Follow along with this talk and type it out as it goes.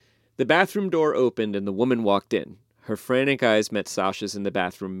The bathroom door opened and the woman walked in. Her frantic eyes met Sasha's in the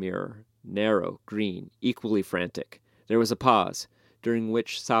bathroom mirror. Narrow, green, equally frantic. There was a pause, during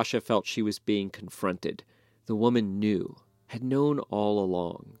which Sasha felt she was being confronted. The woman knew, had known all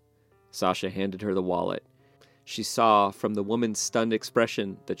along. Sasha handed her the wallet. She saw, from the woman's stunned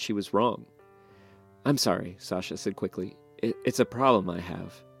expression, that she was wrong. "I'm sorry," Sasha said quickly. It's a problem I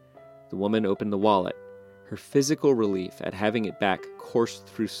have." The woman opened the wallet. Her physical relief at having it back coursed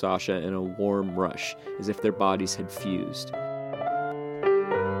through Sasha in a warm rush, as if their bodies had fused.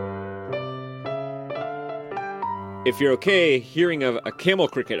 If you're okay hearing of a camel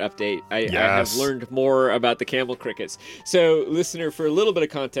cricket update, I have learned more about the camel crickets. So, listener, for a little bit of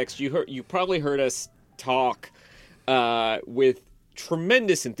context, you probably heard us talk with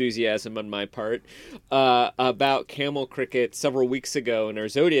tremendous enthusiasm on my part about camel cricket several weeks ago in our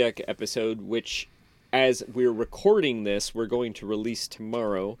Zodiac episode, which, as we're recording this, we're going to release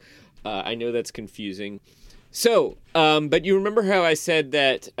tomorrow. I know that's confusing. So, but you remember how I said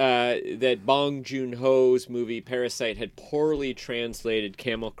that that Bong Joon-ho's movie Parasite had poorly translated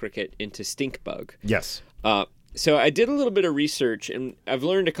camel cricket into stink bug? Yes. So I did a little bit of research, and I've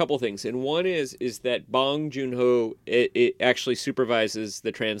learned a couple things. And one is that Bong Joon-ho it actually supervises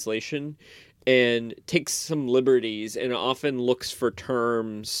the translation and takes some liberties and often looks for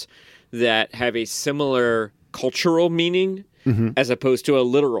terms that have a similar cultural meaning as opposed to a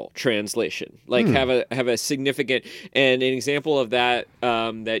literal translation. Like have a significant, and an example of that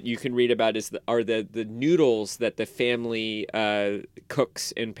that you can read about are the noodles that the family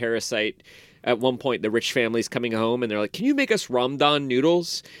cooks in Parasite. At one point, the rich family's coming home, and they're like, "Can you make us Ramadan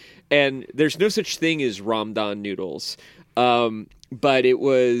noodles?" And there's no such thing as Ramadan noodles, but it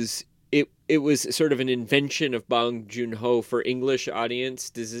was sort of an invention of Bong Joon-ho for English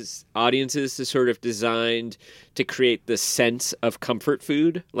audiences to sort of designed to create the sense of comfort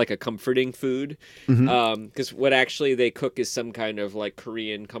food, like a comforting food. Because what actually they cook is some kind of like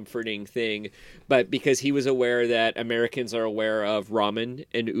Korean comforting thing. But because he was aware that Americans are aware of ramen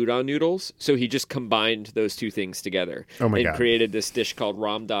and udon noodles, so he just combined those two things together and created this dish called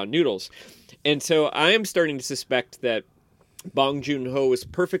Ramadan noodles. And so I am starting to suspect that Bong Joon-ho was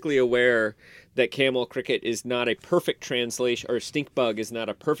perfectly aware that camel cricket is not a perfect translation, or stink bug is not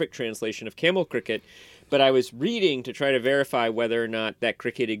a perfect translation of camel cricket, but I was reading to try to verify whether or not that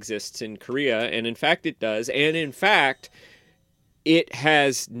cricket exists in Korea, and in fact it does, and in fact it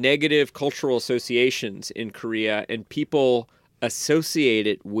has negative cultural associations in Korea, and people associate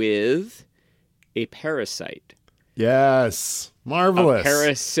it with a parasite. Yes. Marvelous. A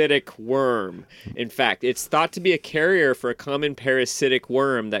parasitic worm. In fact, it's thought to be a carrier for a common parasitic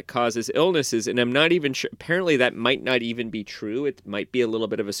worm that causes illnesses, and I'm not even sure. Apparently, that might not even be true. It might be a little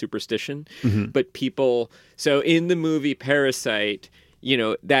bit of a superstition. But people... So in the movie Parasite, you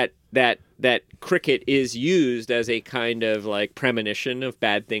know, that cricket is used as a kind of like premonition of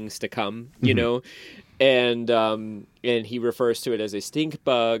bad things to come, you know? And he refers to it as a stink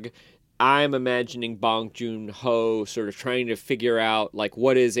bug. I'm imagining Bong Joon-ho sort of trying to figure out like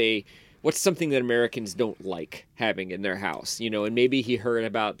what's something that Americans don't like having in their house, you know, and maybe he heard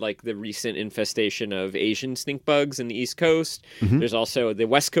about like the recent infestation of Asian stink bugs in the East Coast. There's also the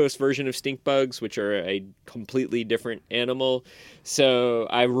West Coast version of stink bugs, which are a completely different animal. So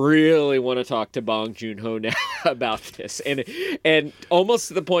I really want to talk to Bong Joon-ho now about this, and almost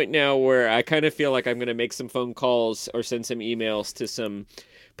to the point now where I kind of feel like I'm going to make some phone calls or send some emails to some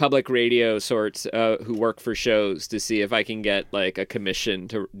public radio sorts who work for shows to see if I can get like a commission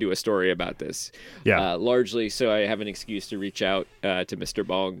to do a story about this. Largely so I have an excuse to reach out to Mr.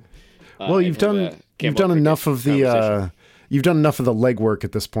 Bong. Well, you've done enough of the legwork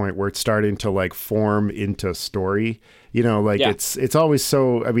at this point where it's starting to like form into story. You know, like it's always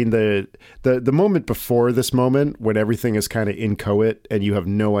so. I mean, the moment before this moment when everything is kind of inchoate and you have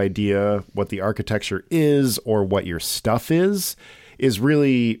no idea what the architecture is or what your stuff is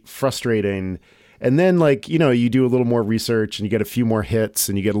really frustrating. And then, like, you know, you do a little more research and you get a few more hits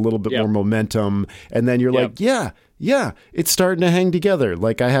and you get a little bit more momentum. And then you're like, yeah, it's starting to hang together.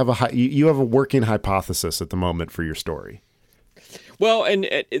 Like you have a working hypothesis at the moment for your story. Well, and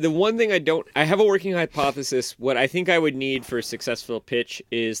the one thing I have a working hypothesis. What I think I would need for a successful pitch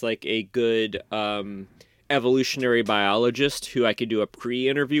is like a good evolutionary biologist who I could do a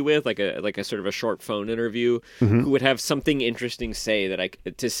pre-interview with, like a sort of a short phone interview, who would have something interesting to say that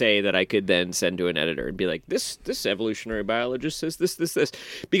I could then send to an editor and be like, this evolutionary biologist says this,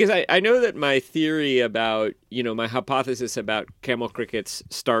 because I know that my theory about, you know, my hypothesis about camel crickets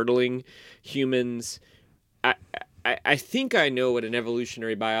startling humans, I think I know what an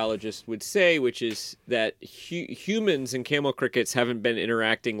evolutionary biologist would say, which is that humans and camel crickets haven't been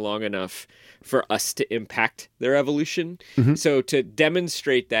interacting long enough for us to impact their evolution. Mm-hmm. So to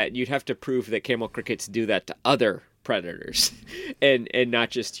demonstrate that, you'd have to prove that camel crickets do that to other predators and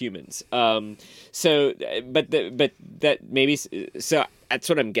not just humans. So that's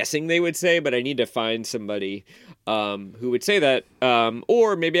what I'm guessing they would say, but I need to find somebody who would say that,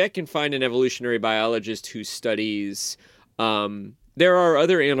 or maybe I can find an evolutionary biologist who studies there are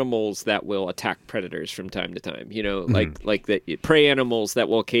other animals that will attack predators from time to time, mm-hmm. like the prey animals that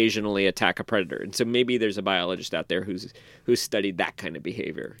will occasionally attack a predator. And so maybe there's a biologist out there who's studied that kind of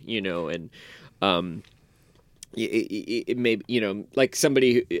behavior, and it may, like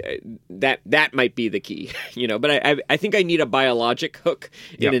somebody that might be the key, but I think I need a biologic hook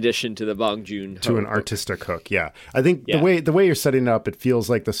in addition to the Bong Joon-ho to an artistic hook. Yeah. I think the way you're setting it up, it feels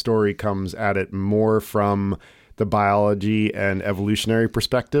like the story comes at it more from the biology and evolutionary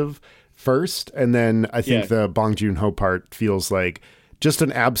perspective first. And then I think the Bong Joon-ho part feels like just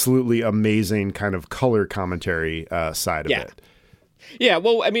an absolutely amazing kind of color commentary side of it. Yeah,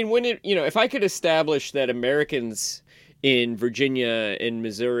 well, I mean, if I could establish that Americans in Virginia, in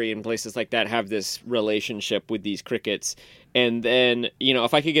Missouri, and places like that have this relationship with these crickets, and then,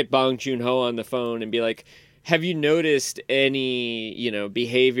 if I could get Bong Joon-ho on the phone and be like, have you noticed any,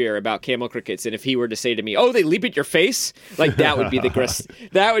 behavior about camel crickets? And if he were to say to me, "Oh, they leap at your face," like that would be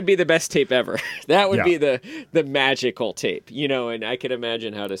that would be the best tape ever. That would be the magical tape, and I could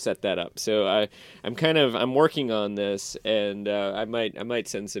imagine how to set that up. So I'm working on this, and I might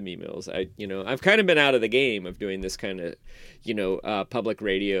send some emails. I've kind of been out of the game of doing this kind of, public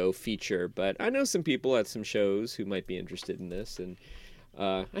radio feature, but I know some people at some shows who might be interested in this, and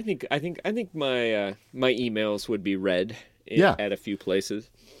I think my emails would be read at a few places.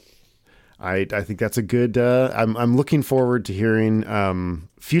 I think that's a good. I'm looking forward to hearing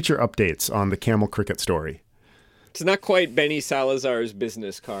future updates on the camel cricket story. It's not quite Benny Salazar's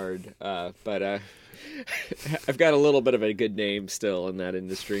business card, but I've got a little bit of a good name still in that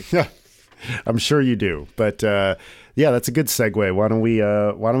industry. Yeah, I'm sure you do. But that's a good segue. Why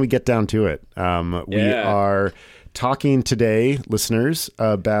don't we get down to it? We are talking today, listeners,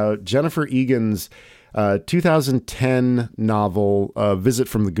 about Jennifer Egan's 2010 novel, Visit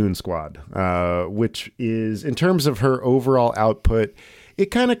from the Goon Squad, which is, in terms of her overall output,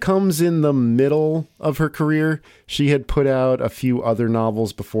 it kind of comes in the middle of her career. She had put out a few other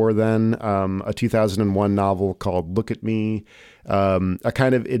novels before then, a 2001 novel called Look at Me, a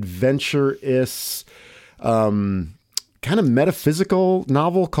kind of adventurous, kind of metaphysical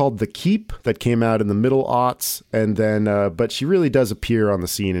novel called The Keep that came out in the middle aughts. And then, but she really does appear on the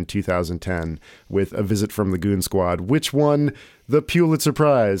scene in 2010 with A Visit from the Goon Squad, which won the Pulitzer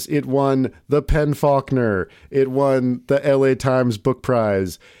Prize. It won the Penn Faulkner. It won the LA Times Book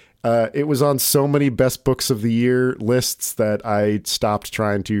Prize. It was on so many best books of the year lists that I stopped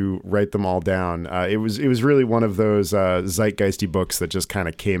trying to write them all down. It was really one of those zeitgeisty books that just kind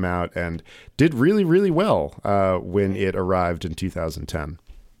of came out and did really, really well when it arrived in 2010.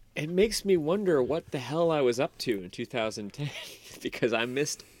 It makes me wonder what the hell I was up to in 2010 because I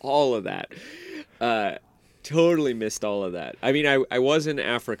missed all of that. Totally missed all of that. I mean, I was in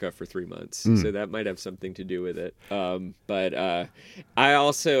Africa for 3 months, so that might have something to do with it. But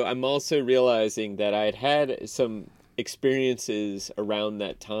I'm also realizing that I had some experiences around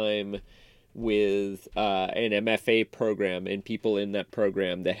that time with an MFA program and people in that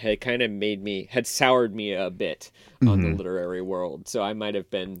program that had kind of had soured me a bit on the literary world. So I might have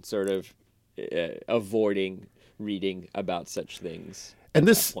been sort of avoiding reading about such things. And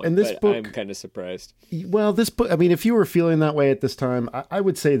this book, I'm kind of surprised. Well, this book, I mean, if you were feeling that way at this time, I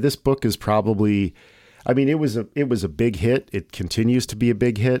would say this book is probably, I mean, it was a big hit. It continues to be a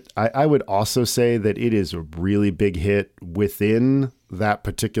big hit. I would also say that it is a really big hit within that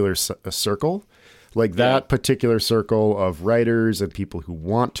particular circle, like that particular circle of writers and people who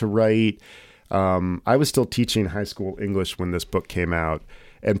want to write. I was still teaching high school English when this book came out,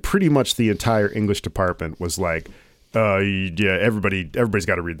 and pretty much the entire English department was like, everybody's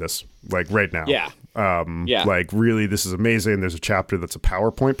got to read this, like, right now. Like, really, this is amazing. There's a chapter that's a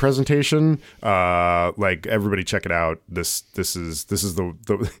PowerPoint presentation. Like, everybody check it out. This is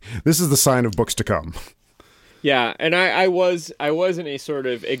the sign of books to come. Yeah, and I was in a sort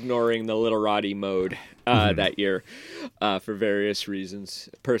of ignoring the literati mode that year for various reasons,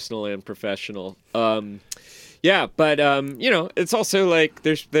 personal and professional. Yeah, but it's also like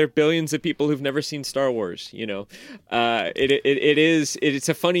there are billions of people who've never seen Star Wars. It's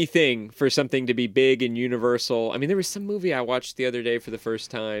a funny thing for something to be big and universal. I mean, there was some movie I watched the other day for the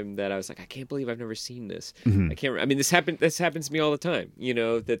first time that I was like, I can't believe I've never seen this. Mm-hmm. I can't. I mean, this happens to me all the time.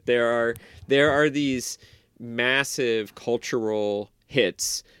 That there are these massive cultural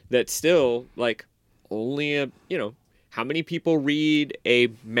hits that still like only how many people read a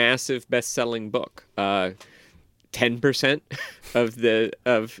massive best-selling book? 10%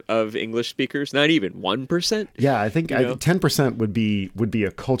 of English speakers, not even 1%. Yeah, I think 10% would be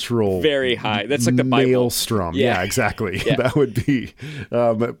a cultural very high. That's like the Bible. Maelstrom. Yeah, exactly. Yeah. That would be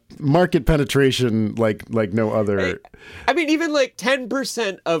market penetration like no other. I mean, even like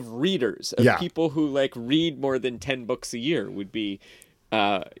 10% of readers of people who like read more than 10 books a year would be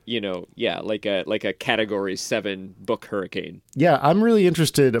like a category 7 book hurricane. Yeah, I'm really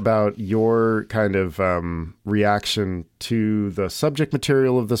interested about your kind of reaction to the subject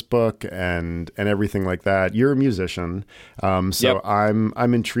material of this book and everything like that. You're a musician, so yep.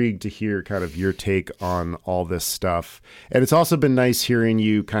 I'm intrigued to hear kind of your take on all this stuff. And it's also been nice hearing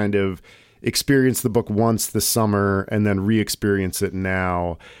you kind of experience the book once this summer and then re-experience it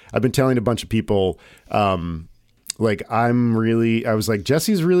now. I've been telling a bunch of people, I was like,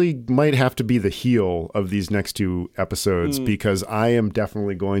 Jesse's really might have to be the heel of these next 2 episodes because I am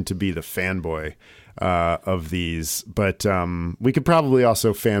definitely going to be the fanboy of these. But we could probably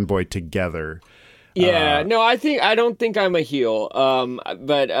also fanboy together. Yeah, no, I don't think I'm a heel.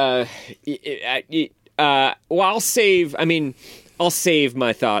 I'll save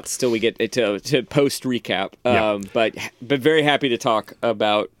my thoughts till we get to post recap. But very happy to talk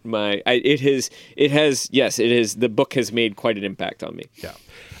about the book has made quite an impact on me. Yeah.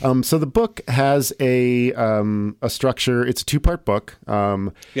 So the book has a structure. It's a 2-part book.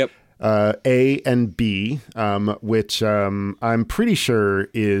 Yep. A and B, which I'm pretty sure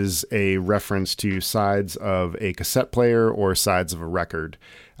is a reference to sides of a cassette player or sides of a record.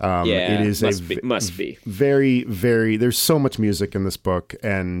 It is must be very, very. There's so much music in this book,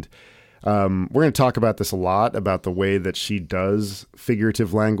 and we're going to talk about this a lot about the way that she does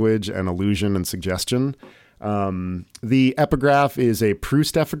figurative language and allusion and suggestion. The epigraph is a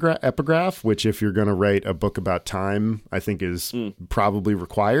Proust epigraph, which if you're going to write a book about time, I think is probably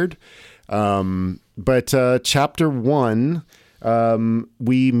required. But chapter 1,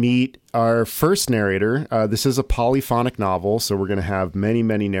 we meet our first narrator. This is a polyphonic novel, so we're going to have many,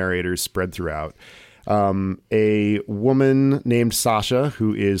 many narrators spread throughout. A woman named Sasha,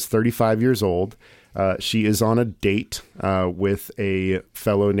 who is 35 years old. She is on a date with a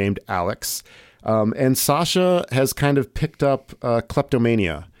fellow named Alex. And Sasha has kind of picked up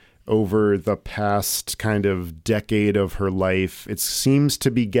kleptomania over the past kind of decade of her life. It seems to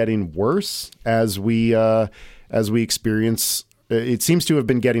be getting worse as we experience. It seems to have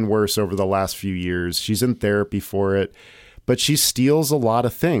been getting worse over the last few years. She's in therapy for it, but she steals a lot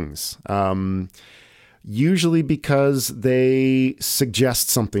of things. Usually because they suggest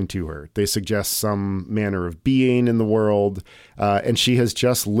something to her. They suggest some manner of being in the world. And she has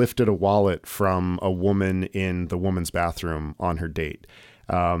just lifted a wallet from a woman in the woman's bathroom on her date.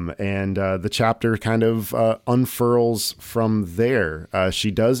 And the chapter kind of unfurls from there.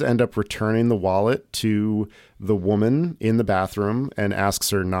 She does end up returning the wallet to the woman in the bathroom and asks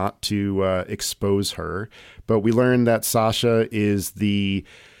her not to expose her. But we learn that Sasha is the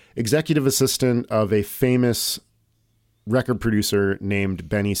executive assistant of a famous record producer named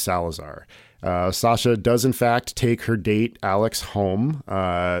Benny Salazar. Sasha does, in fact, take her date, Alex, home.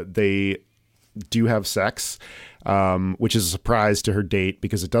 They do have sex, which is a surprise to her date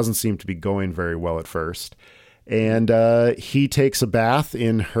because it doesn't seem to be going very well at first. And he takes a bath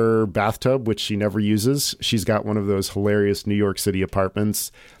in her bathtub, which she never uses. She's got one of those hilarious New York City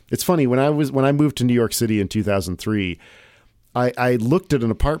apartments. It's funny, when I moved to New York City in 2003, I looked at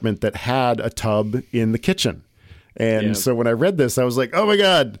an apartment that had a tub in the kitchen. And so when I read this, I was like, oh my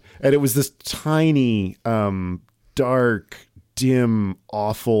God. And it was this tiny, dark, dim,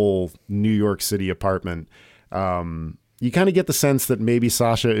 awful New York City apartment. You kind of get the sense that maybe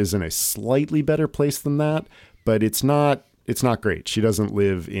Sasha is in a slightly better place than that, but it's not great. She doesn't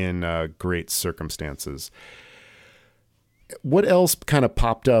live in great circumstances. What else kind of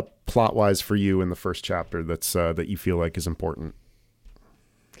popped up plot-wise for you in the first chapter that's that you feel like is important?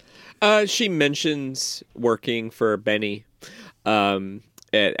 She mentions working for Benny. I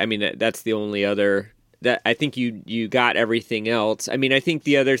mean, that's the only other that I think you got everything else. I mean, I think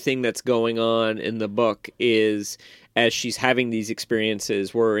the other thing that's going on in the book is as she's having these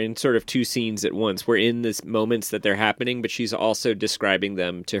experiences, we're in sort of two scenes at once. We're in these moments that they're happening, but she's also describing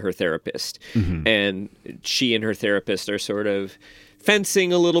them to her therapist. And she and her therapist are sort of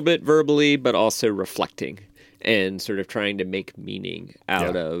fencing a little bit verbally, but also reflecting and sort of trying to make meaning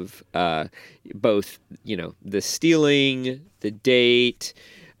out of both, the stealing, the date.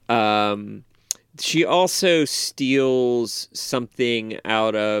 She also steals something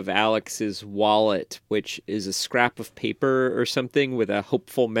out of Alex's wallet, which is a scrap of paper or something with a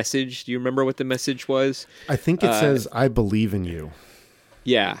hopeful message. Do you remember what the message was? I think it says, "I believe in you."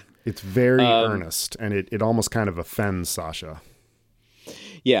 Yeah. It's very earnest, and it almost kind of offends Sasha.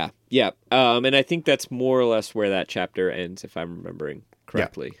 Yeah. And I think that's more or less where that chapter ends, if I'm remembering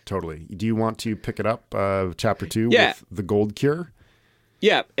correctly. Yeah, totally. Do you want to pick it up, chapter 2, with the gold cure?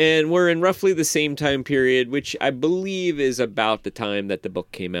 Yeah, and we're in roughly the same time period, which I believe is about the time that the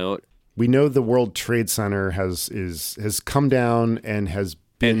book came out. We know the World Trade Center has come down and has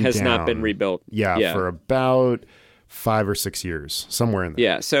not been rebuilt. Yeah, for about 5 or 6 years, somewhere in there.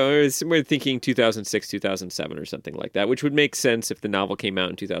 Yeah, so we're thinking 2006, 2007 or something like that, which would make sense if the novel came out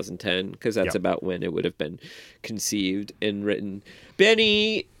in 2010, because that's about when it would have been conceived and written.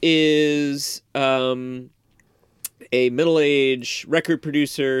 Benny is a middle-aged record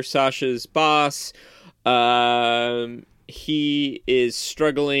producer, Sasha's boss. He is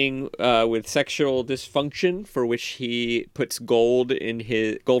struggling with sexual dysfunction, for which he puts gold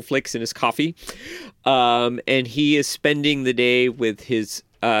flakes in his coffee. And he is spending the day with his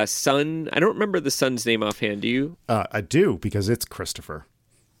son. I don't remember the son's name offhand. Do you? I do, because it's Christopher.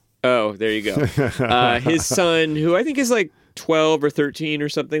 Oh, there you go. His son, who I think is like 12 or 13 or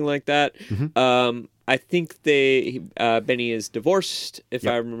something like that. I think Benny is divorced, if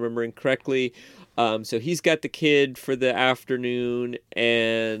I'm remembering correctly. So he's got the kid for the afternoon,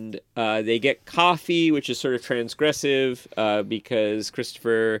 and they get coffee, which is sort of transgressive because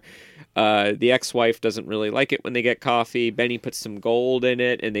Christopher, the ex-wife, doesn't really like it when they get coffee. Benny puts some gold in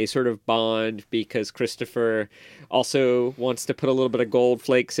it, and they sort of bond because Christopher also wants to put a little bit of gold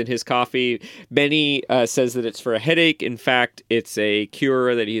flakes in his coffee. Benny says that it's for a headache. In fact, it's a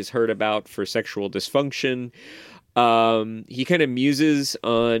cure that he has heard about for sexual dysfunction. He kind of muses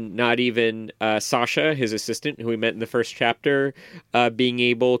on not even Sasha, his assistant, who we met in the first chapter, being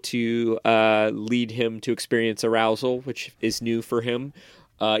able to lead him to experience arousal, which is new for him,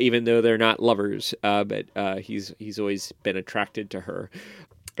 even though they're not lovers. But he's always been attracted to her.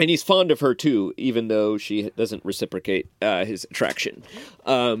 And he's fond of her, too, even though she doesn't reciprocate his attraction.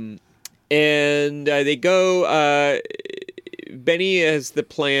 And they go... Benny has the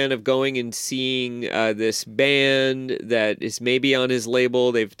plan of going and seeing this band that is maybe on his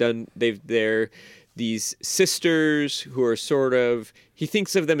label. They're these sisters who are sort of, he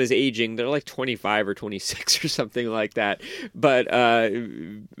thinks of them as aging. They're like 25 or 26 or something like that. But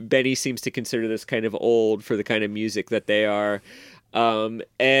Benny seems to consider this kind of old for the kind of music that they are. And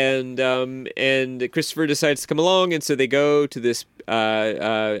Christopher decides to come along, and so they go to this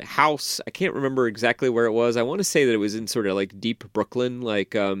house. I can't remember exactly where it was. I want to say that it was in sort of like deep Brooklyn,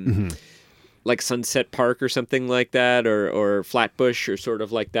 like Sunset Park or something like that, or Flatbush or sort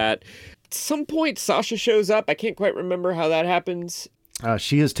of like that. At some point, Sasha shows up. I can't quite remember how that happens.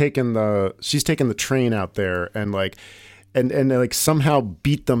 She's taken the train out there and like somehow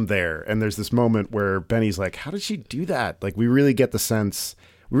beat them there. And there's this moment where Benny's like, how did she do that? Like, we really get the sense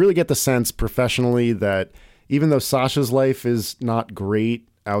professionally that even though Sasha's life is not great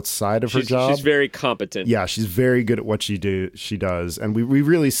outside of her job, she's very competent. Yeah, she's very good at what she does. And we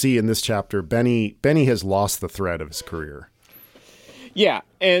really see in this chapter, Benny has lost the thread of his career. Yeah,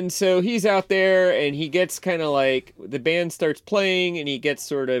 and so he's out there, and he gets kind of like, the band starts playing, and he gets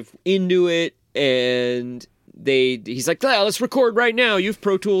sort of into it, and he's like, let's record right now. You have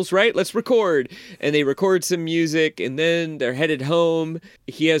Pro Tools, right? Let's record. And they record some music, and then they're headed home.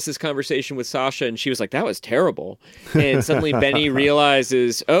 He has this conversation with Sasha, and she was like, that was terrible. And suddenly Benny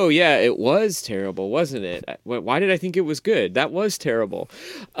realizes, oh yeah, it was terrible, wasn't it? Why did I think it was good? That was terrible.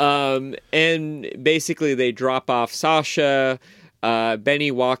 And basically they drop off Sasha.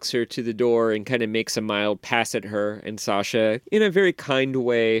 Benny walks her to the door and kind of makes a mild pass at her, and Sasha, in a very kind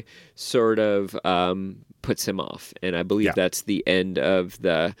way, sort of puts him off. And I believe that's the end of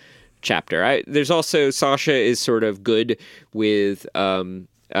the chapter. There's also, Sasha is sort of good with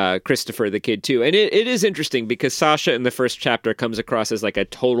Christopher, the kid, too. And it is interesting because Sasha in the first chapter comes across as like a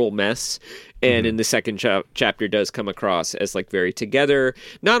total mess. And in the second chapter does come across as like very together,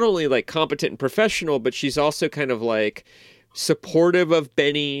 not only like competent and professional, but she's also kind of like supportive of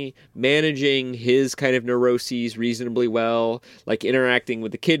Benny, managing his kind of neuroses reasonably well, like interacting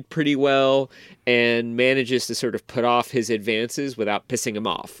with the kid pretty well, and manages to sort of put off his advances without pissing him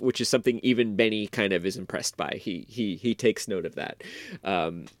off, which is something even Benny kind of is impressed by. He takes note of that.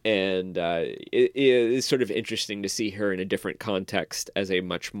 It is sort of interesting to see her in a different context as a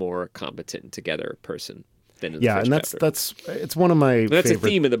much more competent together person. And that's it's one of my that's a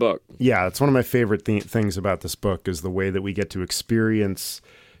theme in the book. Yeah, it's one of my favorite things about this book is the way that we get to experience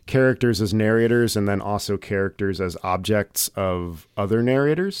characters as narrators and then also characters as objects of other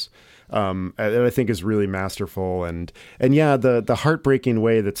narrators. And I think is really masterful. And yeah, the heartbreaking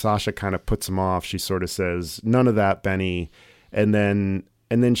way that Sasha kind of puts him off, she sort of says, "None of that, Benny," and then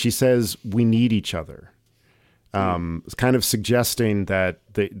she says, "We need each other." It's kind of suggesting that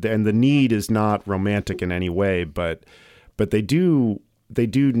the need is not romantic in any way, but they do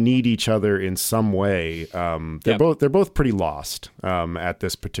need each other in some way. They're both pretty lost at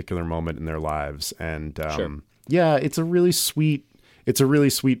this particular moment in their lives, and yeah, it's a really sweet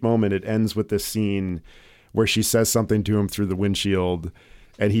moment. It ends with this scene where she says something to him through the windshield,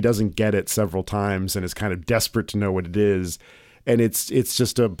 and he doesn't get it several times, and is kind of desperate to know what it is. And it's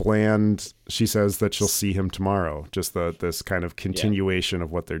just a bland, she says that she'll see him tomorrow, just this kind of continuation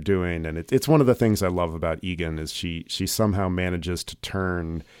of what they're doing. And it's one of the things I love about Egan is she somehow manages to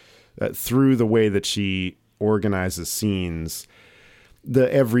turn through the way that she organizes scenes,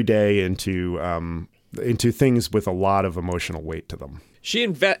 the everyday into things with a lot of emotional weight to them. She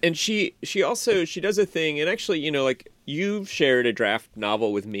also does a thing, and actually, like you've shared a draft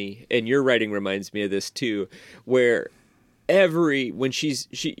novel with me, and your writing reminds me of this too, where when she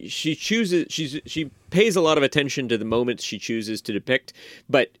pays a lot of attention to the moments she chooses to depict,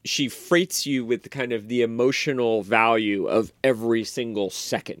 but she freights you with kind of the emotional value of every single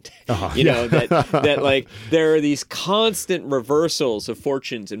second. That like there are these constant reversals of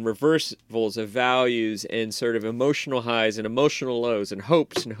fortunes and reversals of values and sort of emotional highs and emotional lows and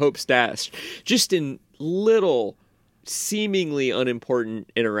hopes dashed, just in little seemingly unimportant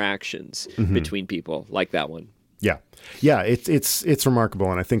interactions between people like that one. Yeah, it's remarkable,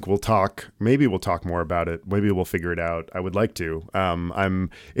 and I think maybe we'll talk more about it. Maybe we'll figure it out. I would like to.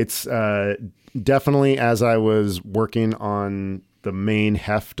 It's definitely, as I was working on the main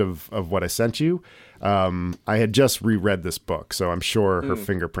heft of what I sent you, I had just reread this book, so I'm sure her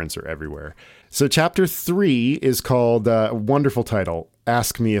fingerprints are everywhere. So chapter 3 is called, wonderful title,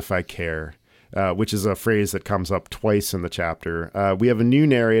 Ask Me If I Care, which is a phrase that comes up twice in the chapter. We have a new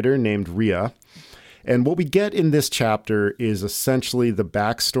narrator named Rhea. And what we get in this chapter is essentially the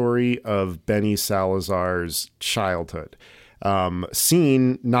backstory of Benny Salazar's childhood.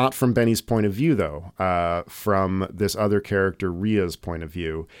 Seen not from Benny's point of view, though, from this other character, Rhea's point of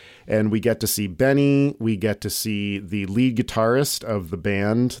view. And we get to see Benny. We get to see the lead guitarist of the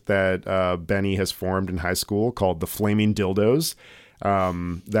band that Benny has formed in high school called the Flaming Dildos.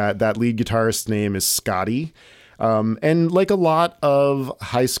 That lead guitarist's name is Scotty. And like a lot of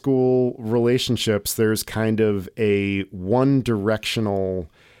high school relationships, there's kind of a one-directional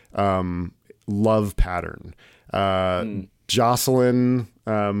love pattern. Jocelyn,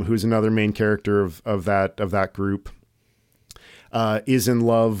 who's another main character of that group, is in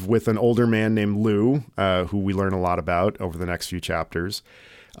love with an older man named Lou, who we learn a lot about over the next few chapters.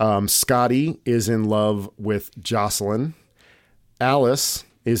 Scotty is in love with Jocelyn. Alice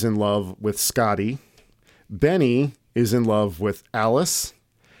is in love with Scotty. Benny is in love with Alice,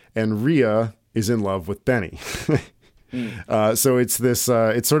 and Rhea is in love with Benny. So it's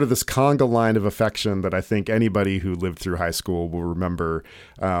sort of this conga line of affection that I think anybody who lived through high school will remember,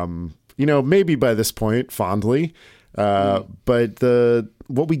 maybe by this point fondly. But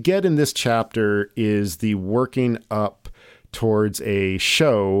what we get in this chapter is the working up towards a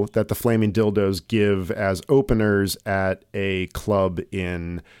show that the Flaming Dildos give as openers at a club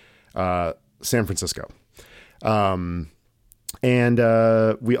in San Francisco. And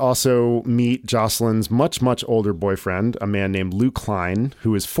we also meet Jocelyn's much, much older boyfriend, a man named Lou Klein,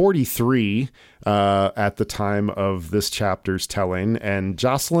 who is 43 at the time of this chapter's telling. And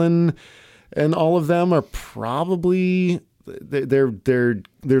Jocelyn and all of them are probably they're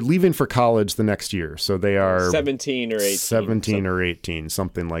leaving for college the next year, so they are 17 or 18,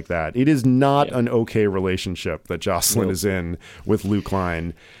 something like that. It is not an okay relationship that Jocelyn is in with Lou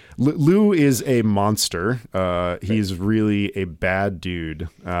Klein. Lou is a monster. He's really a bad dude.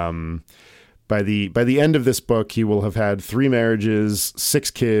 By the end of this book, he will have had 3 marriages,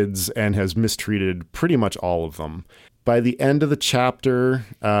 6 kids, and has mistreated pretty much all of them. By the end of the chapter,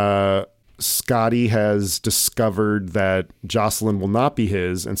 Scotty has discovered that Jocelyn will not be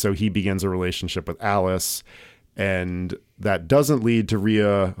his, and so he begins a relationship with Alice. And that doesn't lead to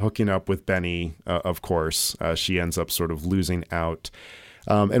Rhea hooking up with Benny, of course. She ends up sort of losing out.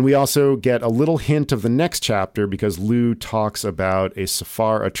 And we also get a little hint of the next chapter because Lou talks about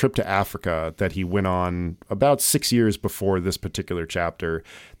a trip to Africa that he went on about 6 years before this particular chapter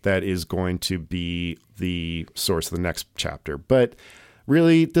that is going to be the source of the next chapter. But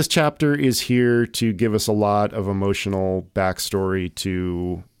really, this chapter is here to give us a lot of emotional backstory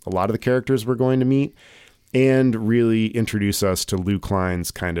to a lot of the characters we're going to meet and really introduce us to Lou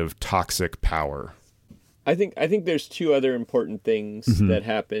Klein's kind of toxic power. I think there's two other important things that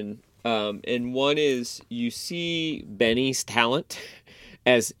happen. And one is you see Benny's talent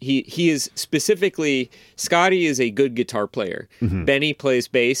as he is specifically, Scotty is a good guitar player. Benny plays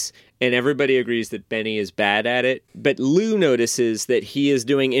bass, and everybody agrees that Benny is bad at it. But Lou notices that he is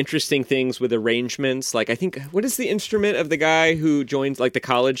doing interesting things with arrangements. Like, I think, what is the instrument of the guy who joins, like the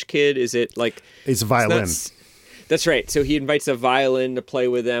college kid? Is it like... It's a violin. That's right. So he invites a violin to play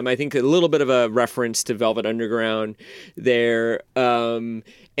with them. I think a little bit of a reference to Velvet Underground there.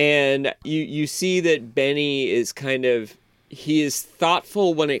 And you see that Benny is he is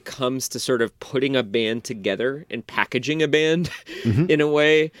thoughtful when it comes to sort of putting a band together and packaging a band in a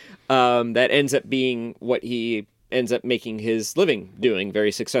way that ends up being what he ends up making his living doing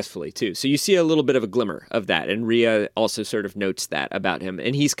very successfully too. So you see a little bit of a glimmer of that, and Rhea also sort of notes that about him.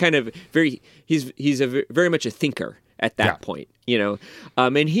 And he's kind of very much a thinker at that point, you know.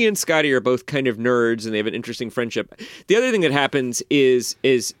 And he and Scotty are both kind of nerds, and they have an interesting friendship. The other thing that happens is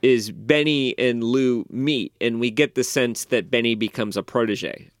Benny and Lou meet, and we get the sense that Benny becomes a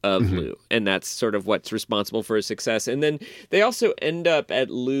protege of Lou, and that's sort of what's responsible for his success. And then they also end up at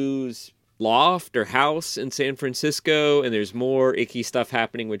Lou's loft or house in San Francisco, and there's more icky stuff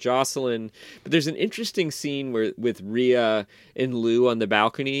happening with Jocelyn. But there's an interesting scene with Rhea and Lou on the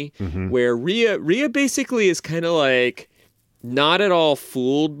balcony where Rhea basically is kind of like not at all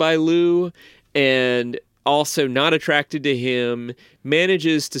fooled by Lou and also not attracted to him,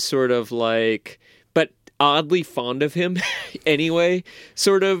 manages to sort of like, but oddly fond of him anyway,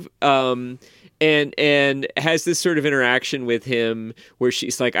 sort of, and has this sort of interaction with him where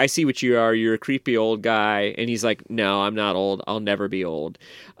she's like, I see what you are. You're a creepy old guy. And he's like, no, I'm not old. I'll never be old.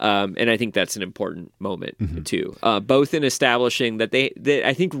 And I think that's an important moment too. Both in establishing that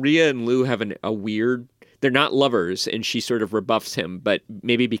I think Rhea and Lou have a weird, they're not lovers, and she sort of rebuffs him, but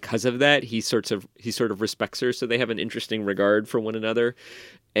maybe because of that, he sort of respects her. So they have an interesting regard for one another.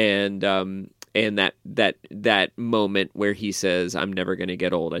 And that moment where he says, I'm never going to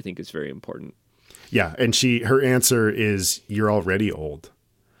get old, I think is very important. Yeah, and her answer is, "You're already old."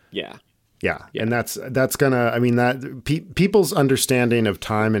 Yeah. And that's gonna. I mean, that people's understanding of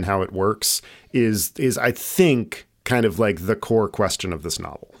time and how it works is I think kind of like the core question of this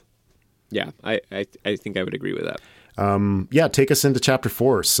novel. Yeah, I think I would agree with that. Take us into chapter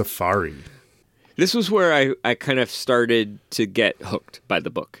 4, Safari. This was where I kind of started to get hooked by the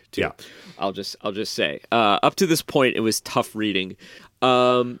book too. Yeah. I'll just say up to this point it was tough reading.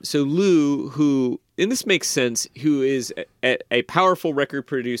 So Lou, who, and this makes sense, who is a powerful record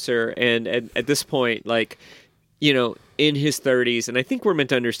producer and at this point, like, you know, in his 30s, and I think we're meant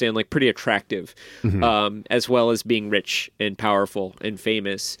to understand, like, pretty attractive, as well as being rich and powerful and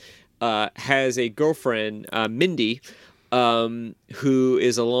famous, has a girlfriend, Mindy, who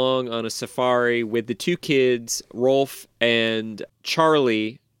is along on a safari with the two kids, Rolf and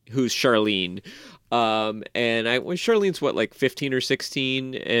Charlie, who's Charlene. Charlene's what, like 15 or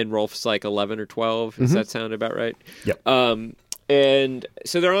 16, and Rolf's like 11 or 12. Does that sound about right? Yep. And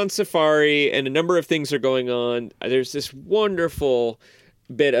so they're on safari, and a number of things are going on. There's this wonderful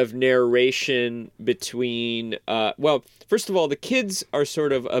bit of narration between, first of all, the kids are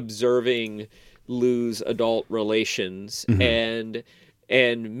sort of observing Lou's adult relations, and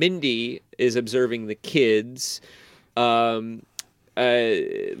Mindy is observing the kids. Lou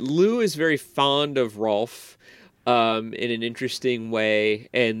is very fond of Rolf in an interesting way,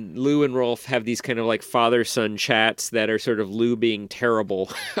 and Lou and Rolf have these kind of like father-son chats that are sort of Lou being terrible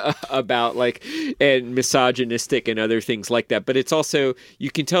about, like, and misogynistic and other things like that. But it's also,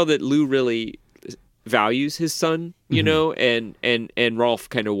 you can tell that Lou really values his son, you know, and Rolf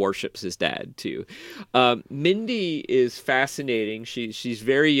kind of worships his dad too. Mindy is fascinating. She's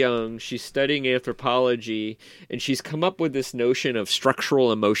very young. She's studying anthropology, and she's come up with this notion of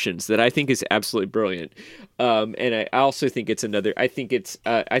structural emotions that I think is absolutely brilliant. And I also think it's I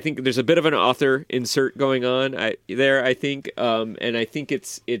think there's a bit of an author insert going on there, I think. And I think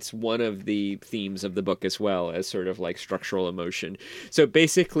it's one of the themes of the book as well, as sort of like structural emotion. So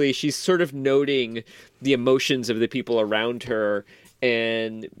basically she's sort of noting the emotions of the people around her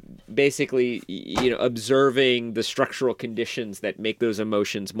and basically, observing the structural conditions that make those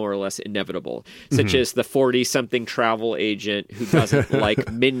emotions more or less inevitable, such as the 40-something travel agent who doesn't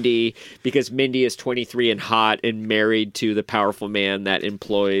like Mindy because Mindy is 23 and hot and married to the powerful man that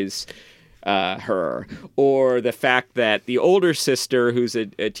employs her, or the fact that the older sister, who's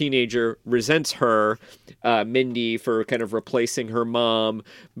a teenager, resents her, Mindy, for kind of replacing her mom,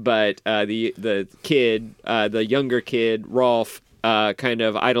 but the kid, the younger kid, Rolf, kind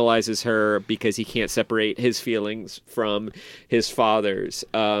of idolizes her because he can't separate his feelings from his father's.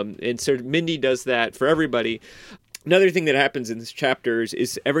 And so Mindy does that for everybody. Another thing that happens in these chapters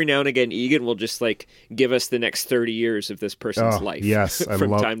is every now and again, Egan will just give us the next 30 years of this person's life. Yes,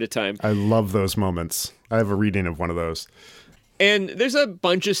 from time to time. I love those moments. I have a reading of one of those. And there's a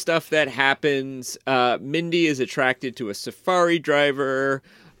bunch of stuff that happens. Mindy is attracted to a safari driver.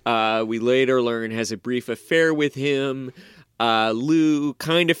 We later learn has a brief affair with him. Lou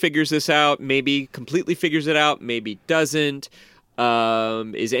kind of figures this out, maybe completely figures it out, maybe doesn't.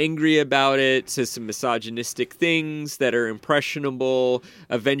 Is angry about it, says some misogynistic things that are impressionable,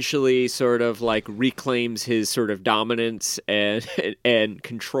 eventually sort of reclaims his sort of dominance and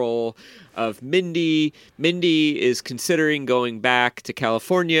control of Mindy. Mindy is considering going back to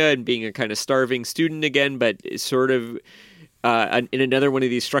California and being a kind of starving student again, but is sort of in another one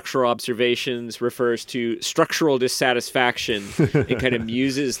of these structural observations refers to structural dissatisfaction and kind of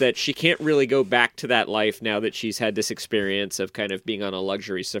muses that she can't really go back to that life now that she's had this experience of kind of being on a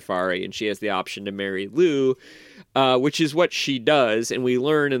luxury safari, and she has the option to marry Lou, which is what she does. And we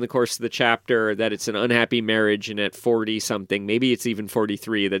learn in the course of the chapter that it's an unhappy marriage, and at 40-something, maybe it's even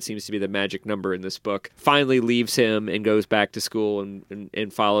 43, that seems to be the magic number in this book, finally leaves him and goes back to school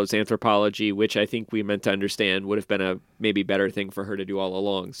and follows anthropology, which I think we meant to understand would have been a maybe better thing for her to do all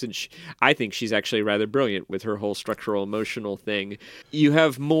along, since I think she's actually rather brilliant with her whole structural emotional thing. You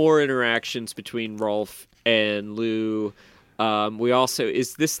have more interactions between Rolf and Lou. We also,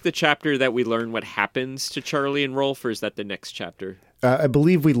 is this the chapter that we learn what happens to Charlie and Rolf, or is that the next chapter? I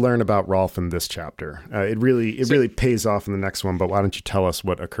believe we learn about Rolf in this chapter. It really pays off in the next one, but why don't you tell us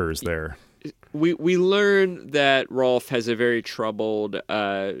what occurs there? We learn that Rolf has a very troubled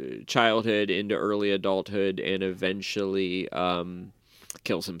childhood into early adulthood and eventually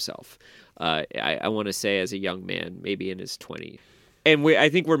kills himself. I want to say as a young man, maybe in his 20s. And I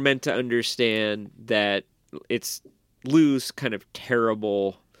think we're meant to understand that it's Lou's kind of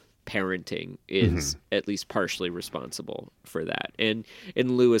terrible parenting is at least partially responsible for that. And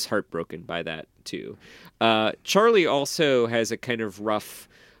Lou is heartbroken by that too. Charlie also has a kind of rough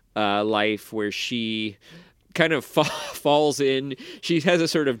life where she kind of falls in. She has a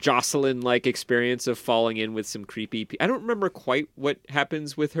sort of Jocelyn-like experience of falling in with some creepy I don't remember quite what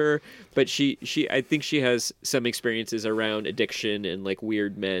happens with her, but I think she has some experiences around addiction and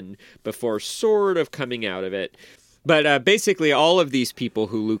weird men before sort of coming out of it. But basically all of these people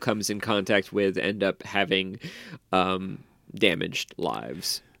who Lou comes in contact with end up having damaged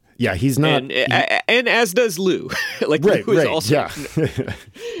lives. Yeah, he's not... And as does Lou. Right, Lou is also... Yeah.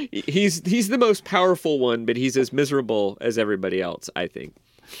 he's the most powerful one, but he's as miserable as everybody else, I think.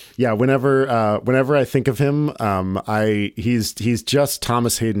 Yeah, whenever I think of him, he's just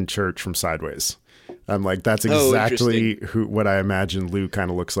Thomas Hayden Church from Sideways. I'm that's exactly what I imagine Lou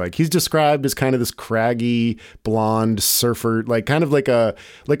kind of looks like. He's described as kind of this craggy, blonde surfer, kind of like a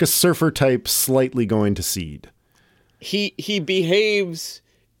surfer type, slightly going to seed. He behaves,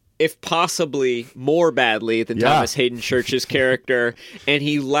 if possibly more badly than Thomas Hayden Church's character, and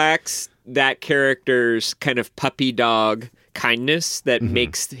he lacks that character's kind of puppy dog kindness that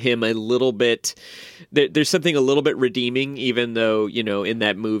makes him a little bit... There's something a little bit redeeming, even though, in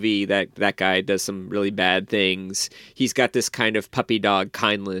that movie that guy does some really bad things. He's got this kind of puppy dog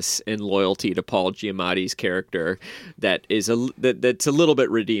kindness and loyalty to Paul Giamatti's character that is that's a little bit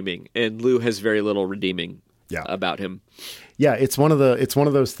redeeming, and Lou has very little redeeming about him. Yeah, it's one of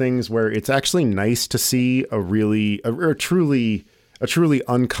those things where it's actually nice to see a truly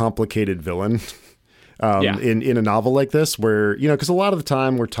uncomplicated villain. In a novel like this, where, because a lot of the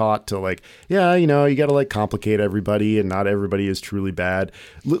time we're taught to you got to complicate everybody, and not everybody is truly bad.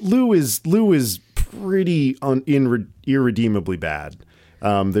 Lou is pretty irredeemably bad.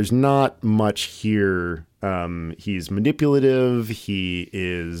 There's not much here. He's manipulative. He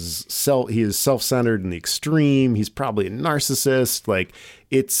is self-centered in the extreme. He's probably a narcissist.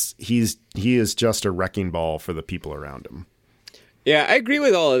 He is just a wrecking ball for the people around him. Yeah, I agree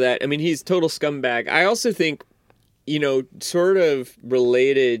with all of that. I mean, he's total scumbag. I also think, sort of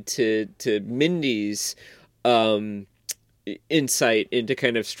related to Mindy's insight into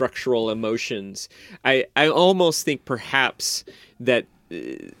kind of structural emotions, I almost think perhaps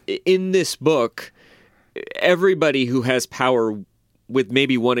in this book, everybody who has power, with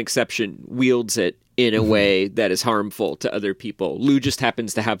maybe one exception, wields it in a way that is harmful to other people. Lou just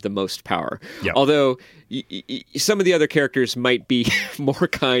happens to have the most power. Yep. Although some of the other characters might be more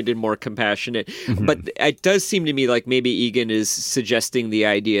kind and more compassionate. But it does seem to me like maybe Egan is suggesting the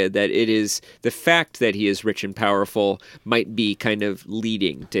idea that it is the fact that he is rich and powerful might be kind of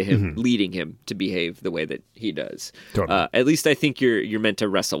leading him to behave the way that he does. Totally. At least I think you're meant to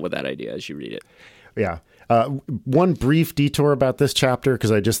wrestle with that idea as you read it. Yeah. One brief detour about this chapter, because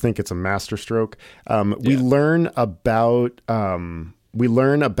I just think it's a masterstroke. We learn about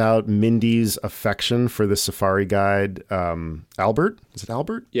Mindy's affection for the safari guide, Albert. Is it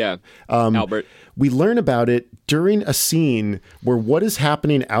Albert? Yeah, Albert. We learn about it during a scene where what is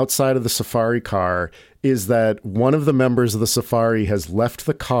happening outside of the safari car is that one of the members of the safari has left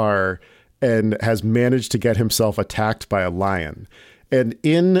the car and has managed to get himself attacked by a lion. And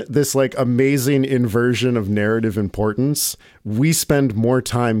in this like amazing inversion of narrative importance, we spend more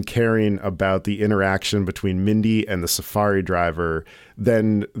time caring about the interaction between Mindy and the safari driver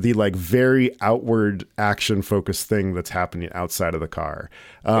than the like very outward action focused thing that's happening outside of the car.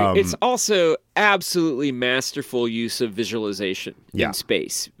 It's also absolutely masterful use of visualization in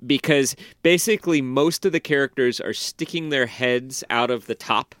space, because basically most of the characters are sticking their heads out of the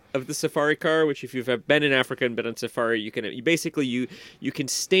top of the safari car, which if you've been in Africa and been on safari, you can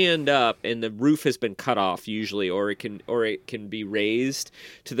stand up and the roof has been cut off usually, or it can be raised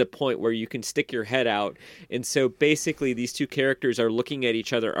to the point where you can stick your head out. And so basically these two characters are looking at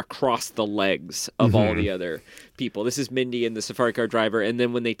each other across the legs of all the other people. This is Mindy and the safari car driver. And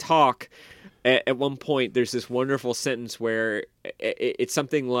then when they talk, at one point, there's this wonderful sentence where it's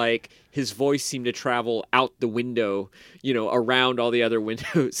something like his voice seemed to travel out the window, around all the other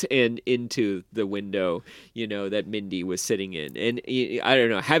windows and into the window, that Mindy was sitting in. And I don't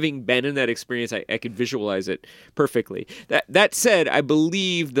know, having been in that experience, I could visualize it perfectly. That said, I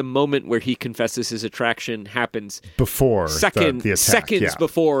believe the moment where he confesses his attraction happens before the attack, seconds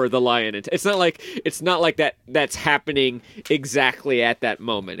before the lion. It's not like that's happening exactly at that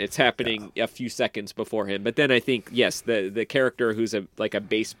moment. It's happening a few seconds before him. But then I think, yes, the character who's a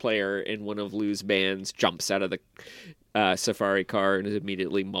bass player in one of Lou's bands jumps out of the safari car and is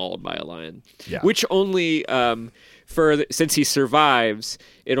immediately mauled by a lion. Yeah. Which only, since he survives,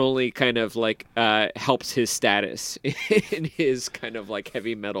 it only kind of helps his status in his kind of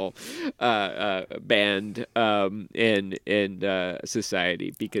heavy metal band and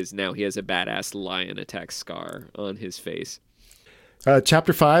society, because now he has a badass lion attack scar on his face.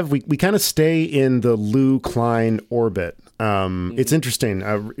 Chapter 5, we kind of stay in the Lou Klein orbit. It's interesting.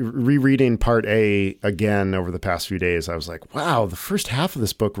 Rereading part A again over the past few days, I was like, wow, the first half of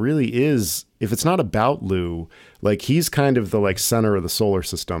this book really is, if it's not about Lou, he's kind of the center of the solar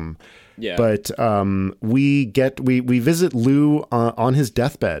system. Yeah. But we visit Lou on his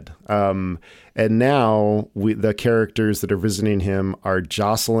deathbed. And now the characters that are visiting him are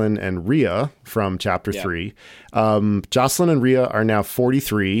Jocelyn and Rhea from chapter 3. Jocelyn and Rhea are now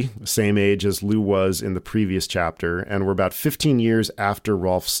 43, same age as Lou was in the previous chapter, and we're about 15 years after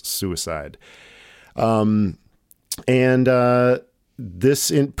Rolf's suicide.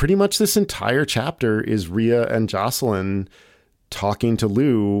 This entire chapter is Rhea and Jocelyn talking to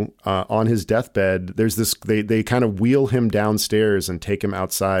Lou on his deathbed. There's this, they kind of wheel him downstairs and take him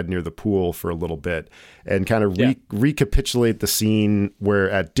outside near the pool for a little bit and kind of recapitulate the scene where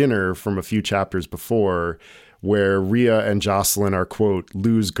at dinner from a few chapters before, where Rhea and Jocelyn are, quote,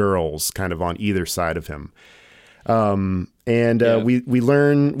 Lou's girls, kind of on either side of him. We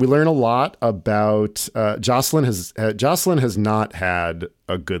learn a lot about Jocelyn has not had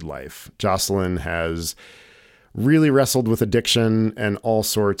a good life. Jocelyn has really wrestled with addiction and all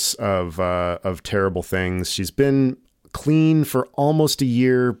sorts of terrible things. She's been clean for almost a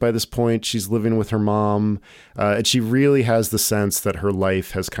year by this point. She's living with her mom, and she really has the sense that her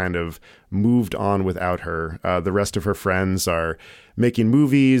life has kind of moved on without her. The rest of her friends are making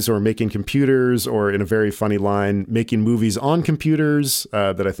movies or making computers, or in a very funny line, making movies on computers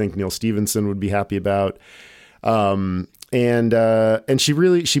that I think Neil Stephenson would be happy about. And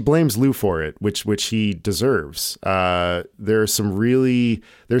she blames Lou for it, which he deserves. There's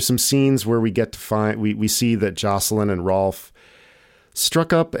some scenes where we see that Jocelyn and Rolf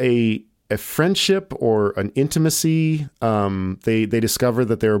struck up a friendship or an intimacy. They discover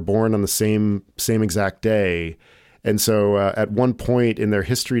that they were born on the same exact day. And so at one point in their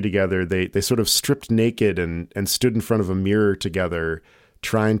history together, they sort of stripped naked and stood in front of a mirror together,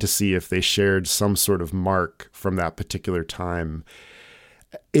 trying to see if they shared some sort of mark from that particular time.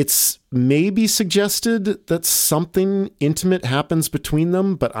 It's maybe suggested that something intimate happens between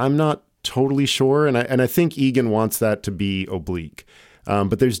them, but I'm not totally sure. And I think Egan wants that to be oblique.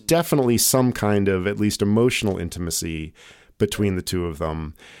 But there's definitely some kind of at least emotional intimacy between the two of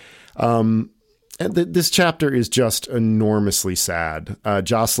them. And this chapter is just enormously sad.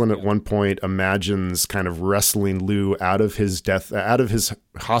 Jocelyn at one point imagines kind of wrestling Lou out of his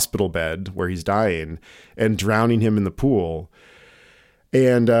hospital bed where he's dying and drowning him in the pool.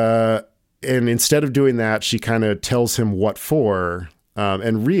 And instead of doing that, she kind of tells him what for.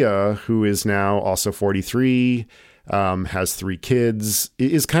 And Rhea, who is now also 43, has 3 kids,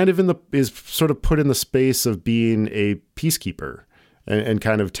 is sort of put in the space of being a peacekeeper and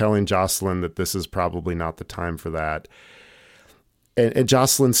kind of telling Jocelyn that this is probably not the time for that. And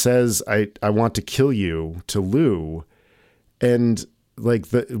Jocelyn says, I want to kill you to Lou. And like,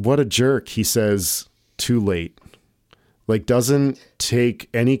 what a jerk. He says, too late. Like, doesn't take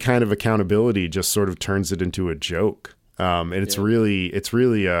any kind of accountability, just sort of turns it into a joke. And it's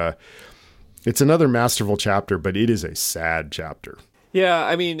another masterful chapter, but it is a sad chapter. Yeah,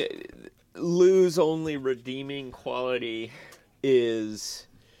 I mean, Lou's only redeeming quality is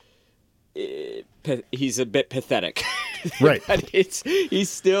he's a bit pathetic. Right. But he's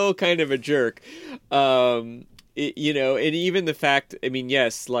still kind of a jerk. And even the fact, I mean,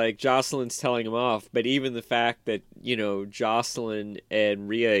 yes, like Jocelyn's telling him off, but even the fact that, Jocelyn and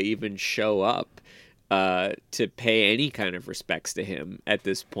Rhea even show up to pay any kind of respects to him at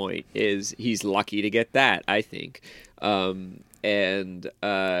this point he's lucky to get that, I think.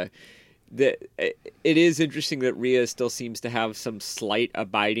 It is interesting that Rhea still seems to have some slight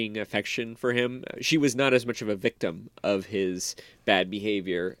abiding affection for him. She was not as much of a victim of his bad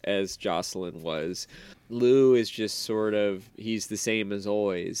behavior as Jocelyn was. Lou is just sort of, he's the same as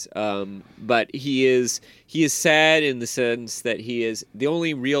always. But he is sad in the sense that the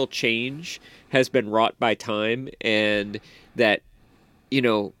only real change has been wrought by time, and that,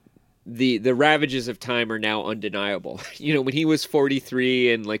 the ravages of time are now undeniable. When he was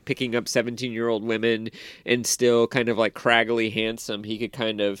 43 and like picking up 17-year-old women and still kind of like craggly handsome, he could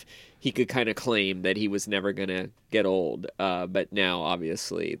kind of claim that he was never going to get old. But now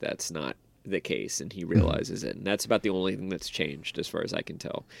obviously that's not the case, and he realizes it. And that's about the only thing that's changed as far as I can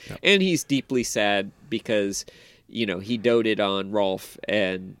tell. Yep. And he's deeply sad because, he doted on Rolf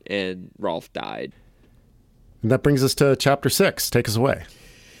and Rolf died. And that brings us to chapter 6. Take us away.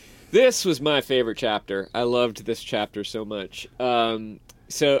 This was my favorite chapter. I loved this chapter so much.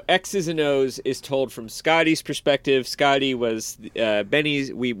 So X's and O's is told from Scotty's perspective. Scotty was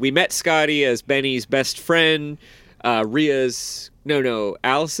Benny's. We met Scotty as Benny's best friend, Alice's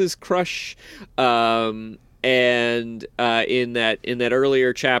crush. And in that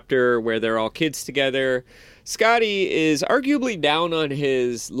earlier chapter where they're all kids together, Scotty is arguably down on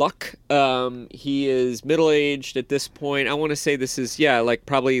his luck. He is middle-aged at this point. I want to say this is,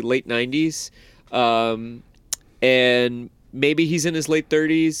 probably late 90s. And maybe he's in his late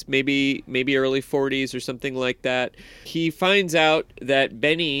 30s, maybe early 40s or something like that. He finds out that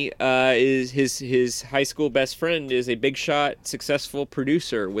Benny is his high school best friend is a big shot, successful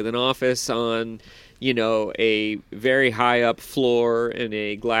producer with an office on, a very high up floor in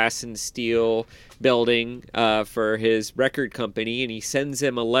a glass and steel building for his record company, and he sends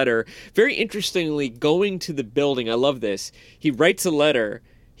him a letter. Very interestingly, going to the building, I love this. He writes a letter.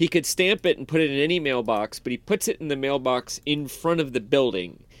 He could stamp it and put it in any mailbox, but he puts it in the mailbox in front of the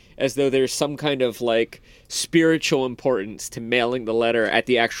building, as though there's some kind of like spiritual importance to mailing the letter at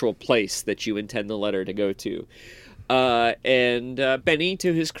the actual place that you intend the letter to go to. And Benny,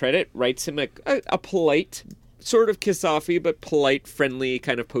 to his credit, writes him a polite, sort of kiss-offy, but polite, friendly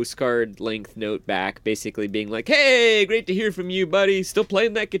kind of postcard-length note back, basically being like, hey, great to hear from you, buddy. Still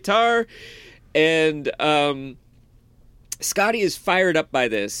playing that guitar? And Scotty is fired up by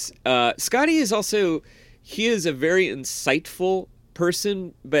this. Scotty is also, he is a very insightful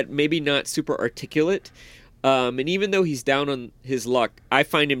person, but maybe not super articulate. And even though he's down on his luck, I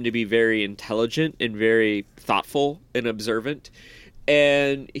find him to be very intelligent and very thoughtful and observant.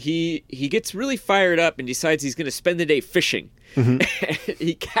 And he gets really fired up and decides he's going to spend the day fishing. Mm-hmm.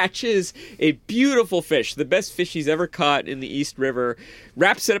 He catches a beautiful fish, the best fish he's ever caught in the East River,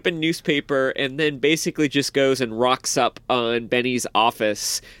 wraps it up in newspaper, and then basically just goes and rocks up on Benny's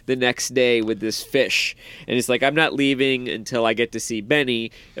office the next day with this fish. And he's like, I'm not leaving until I get to see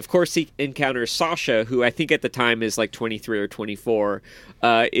Benny. Of course, he encounters Sasha, who I think at the time is like 23 or 24,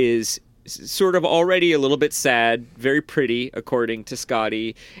 is sort of already a little bit sad, very pretty, according to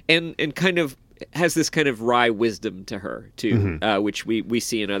Scotty, and kind of has this kind of wry wisdom to her, too, mm-hmm. Which we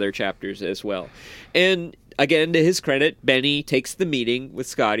see in other chapters as well. And again, to his credit, Benny takes the meeting with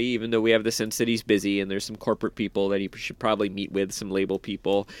Scotty, even though we have the sense that he's busy and there's some corporate people that he should probably meet with, some label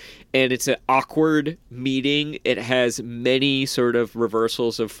people. And it's an awkward meeting. It has many sort of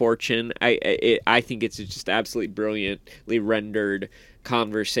reversals of fortune. I think it's just absolutely brilliantly rendered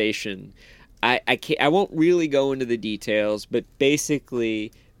conversation. I won't really go into the details, but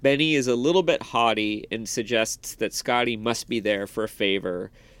basically Benny is a little bit haughty and suggests that Scotty must be there for a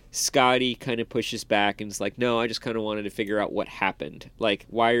favor. Scotty kind of pushes back and is like, no, I just kind of wanted to figure out what happened. Like,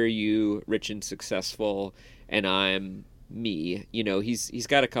 why are you rich and successful and I'm me? You know, he's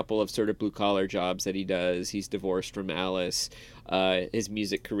got a couple of sort of blue-collar jobs that he does. He's divorced from Alice. His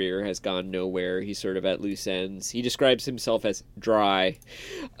music career has gone nowhere. He's sort of at loose ends. He describes himself as dry.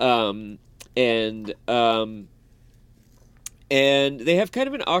 And they have kind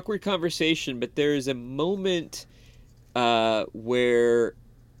of an awkward conversation, but there's a moment where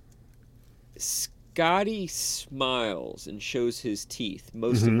Scotty smiles and shows his teeth,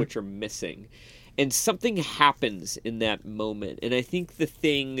 most of which are missing. And something happens in that moment. And I think the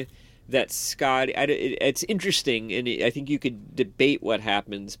thing that Scotty... it's interesting, and I think you could debate what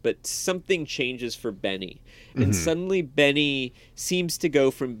happens, but something changes for Benny. And suddenly Benny seems to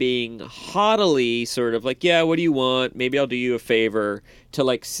go from being haughtily sort of like, yeah, what do you want? Maybe I'll do you a favor, to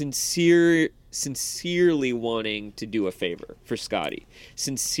like sincerely wanting to do a favor for Scotty.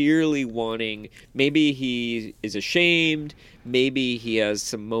 Sincerely wanting, maybe he is ashamed, maybe he has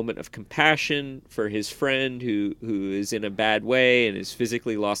some moment of compassion for his friend who is in a bad way and has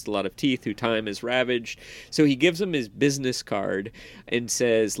physically lost a lot of teeth, who time has ravaged. So he gives him his business card and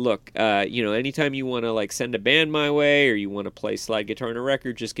says, look, anytime you want to like send a band my way or you want to play slide guitar on a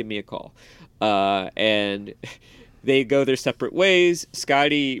record, just give me a call. And they go their separate ways.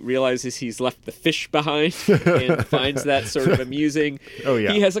 Scotty realizes he's left the fish behind and finds that sort of amusing. Oh,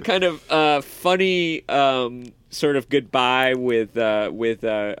 yeah. He has a kind of funny sort of goodbye with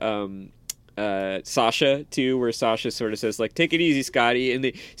Sasha, too, where Sasha sort of says, like, take it easy, Scotty,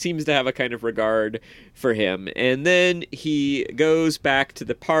 and seems to have a kind of regard for him. And then he goes back to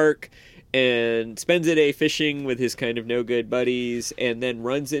the park and spends a day fishing with his kind of no-good buddies, and then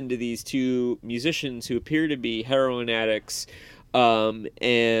runs into these two musicians who appear to be heroin addicts,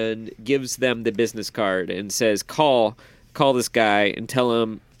 and gives them the business card and says, call this guy and tell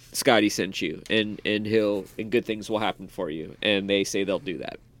him Scotty sent you, and good things will happen for you. And they say they'll do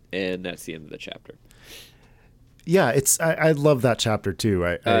that. And that's the end of the chapter. Yeah, I love that chapter too.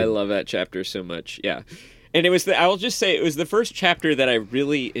 I love that chapter so much. Yeah. And I'll just say it was the first chapter that I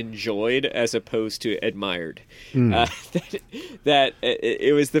really enjoyed as opposed to admired. That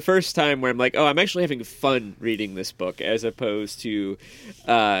it was the first time where I'm like, oh, I'm actually having fun reading this book, as opposed to,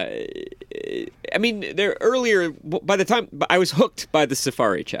 there earlier, by the time I was hooked by the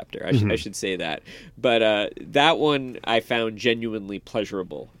Safari chapter, I should say that. But that one I found genuinely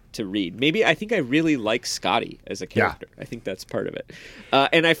pleasurable to read. Maybe I think I really like Scotty as a character. Yeah. I think that's part of it.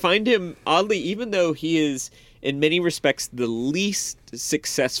 And I find him, oddly, even though he is in many respects the least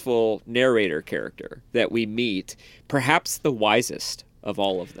successful narrator character that we meet, perhaps the wisest of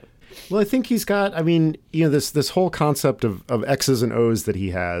all of them. Well, I think he's got, this whole concept of X's and O's that he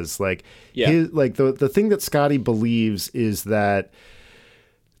has, like, the thing that Scotty believes is that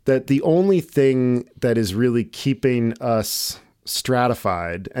the only thing that is really keeping us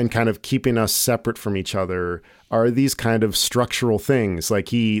stratified and kind of keeping us separate from each other are these kind of structural things. Like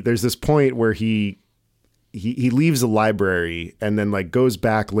there's this point where he leaves a library and then like goes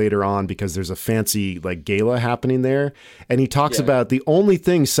back later on because there's a fancy like gala happening there. And he talks about the only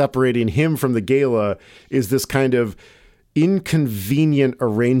thing separating him from the gala is this kind of inconvenient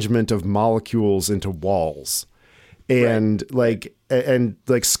arrangement of molecules into walls. And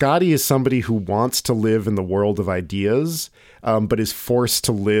Scotty is somebody who wants to live in the world of ideas, but is forced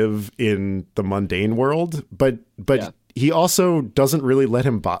to live in the mundane world. But he also doesn't really let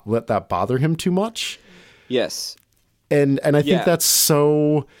that bother him too much. Yes. And I think that's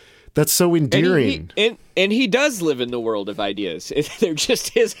so endearing. And he does live in the world of ideas. They're just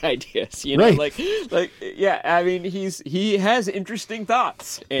his ideas, you know. Right. He has interesting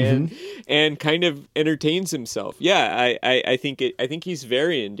thoughts and kind of entertains himself. Yeah, I think he's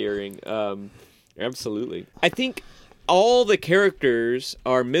very endearing. Absolutely. I think all the characters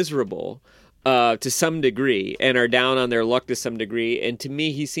are miserable to some degree and are down on their luck to some degree, and to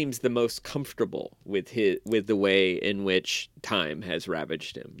me he seems the most comfortable with the way in which time has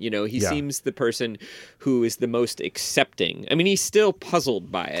ravaged him. You know, he seems the person who is the most accepting. I mean, he's still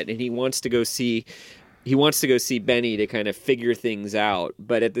puzzled by it, and he wants to go see Benny to kind of figure things out,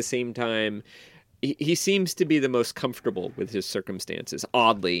 but at the same time he seems to be the most comfortable with his circumstances,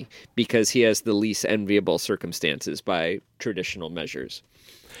 oddly, because he has the least enviable circumstances by traditional measures.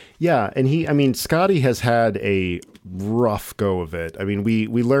 Yeah, and Scotty has had a rough go of it. I mean, we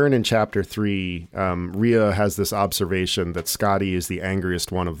learn in chapter 3, Rhea has this observation that Scotty is the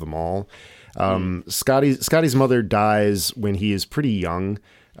angriest one of them all. Scotty's mother dies when he is pretty young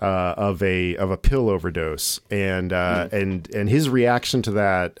of a pill overdose, and his reaction to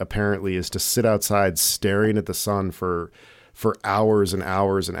that apparently is to sit outside staring at the sun for hours and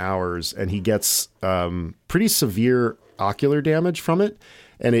hours and hours, and he gets pretty severe ocular damage from it.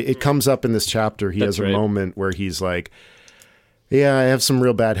 And it comes up in this chapter. He has a moment where he's like, yeah, I have some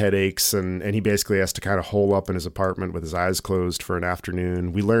real bad headaches. And he basically has to kind of hole up in his apartment with his eyes closed for an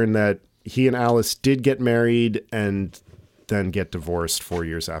afternoon. We learn that he and Alice did get married and then get divorced 4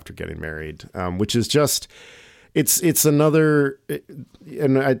 years after getting married, which is just, it's another,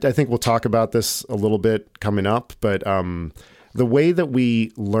 and I think we'll talk about this a little bit coming up, but the way that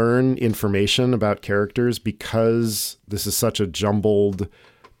we learn information about characters, because this is such a jumbled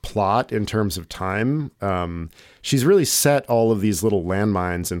plot in terms of time, she's really set all of these little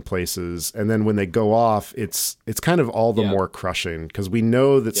landmines in places, and then when they go off, it's kind of all the more crushing, because we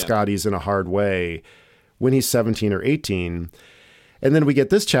know that Scotty's in a hard way when he's 17 or 18, and then we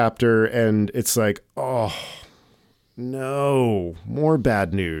get this chapter and it's like, oh no, more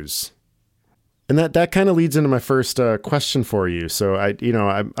bad news. And that kind of leads into my first question for you. So I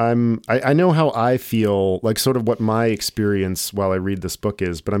know how I feel, like sort of what my experience while I read this book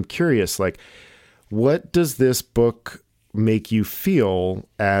is, but I'm curious, like, what does this book make you feel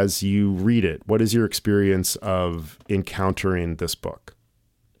as you read it? What is your experience of encountering this book?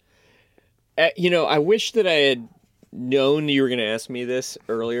 I wish that I had known you were going to ask me this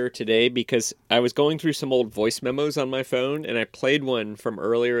earlier today, because I was going through some old voice memos on my phone, and I played one from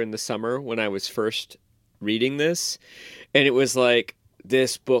earlier in the summer when I was first reading this, and it was like,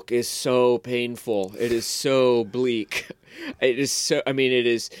 this book is so painful. It is so bleak. It is so,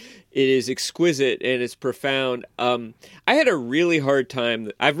 it is exquisite and it's profound. I had a really hard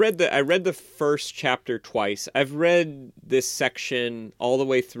time. I read the first chapter twice. I've read this section all the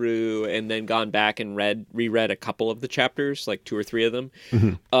way through and then gone back and reread a couple of the chapters, like 2 or 3 of them.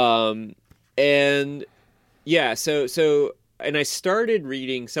 Mm-hmm. And yeah, so and I started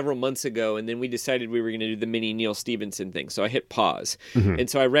reading several months ago, and then we decided we were going to do the mini Neil Stephenson thing. So I hit pause. Mm-hmm. And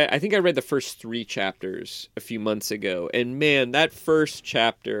so I think I read the first 3 chapters a few months ago. And man, that first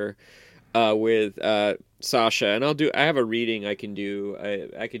chapter with Sasha, and I have a reading I can do.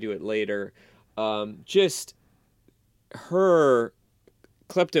 I could do it later. Just her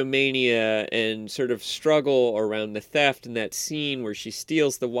kleptomania and sort of struggle around the theft, and that scene where she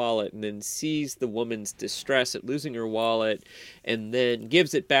steals the wallet and then sees the woman's distress at losing her wallet and then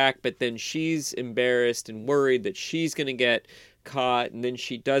gives it back, but then she's embarrassed and worried that she's going to get caught, and then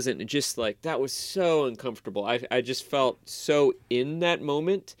she doesn't. And just like, that was so uncomfortable. I just felt so in that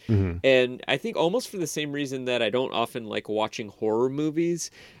moment. Mm-hmm. And I think almost for the same reason that I don't often like watching horror movies,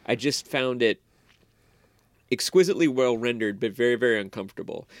 I just found it exquisitely well rendered, but very, very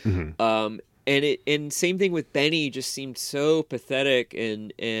uncomfortable. Mm-hmm. And same thing with Benny, just seemed so pathetic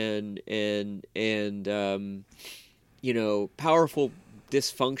and powerful,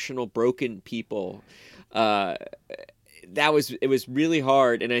 dysfunctional, broken people. It was really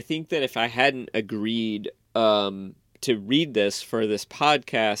hard. And I think that if I hadn't agreed to read this for this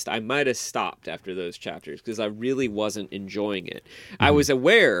podcast, I might have stopped after those chapters because I really wasn't enjoying it. Mm-hmm. I was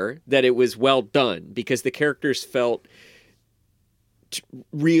aware that it was well done because the characters felt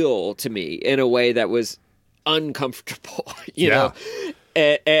real to me in a way that was uncomfortable, you know?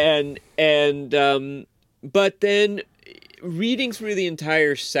 But then reading through the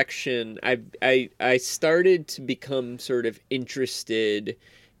entire section, I started to become sort of interested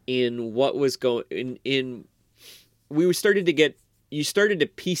in what was going in. You started to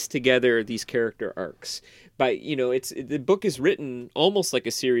piece together these character arcs. The book is written almost like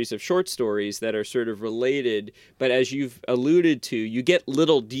a series of short stories that are sort of related, but as you've alluded to, you get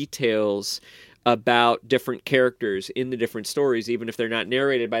little details about different characters in the different stories, even if they're not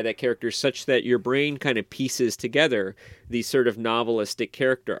narrated by that character, such that your brain kind of pieces together these sort of novelistic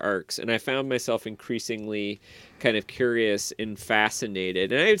character arcs. And I found myself increasingly kind of curious and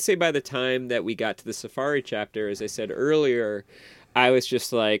fascinated. And I would say by the time that we got to the Safari chapter, as I said earlier, I was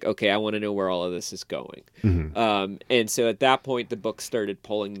just like, okay, I want to know where all of this is going. Mm-hmm. And so at that point, the book started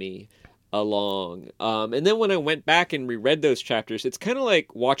pulling me along. And then when I went back and reread those chapters, it's kind of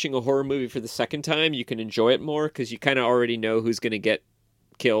like watching a horror movie for the second time. You can enjoy it more because you kind of already know who's going to get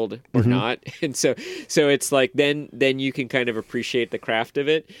killed or not. And so it's like then you can kind of appreciate the craft of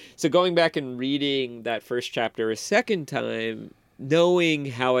it. So going back and reading that first chapter a second time, knowing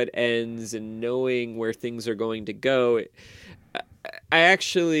how it ends and knowing where things are going to go, I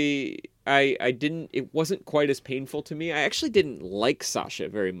didn't, it wasn't quite as painful to me. I actually didn't like Sasha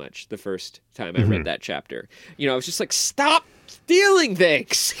very much the first time I read that chapter. I was just like, stop stealing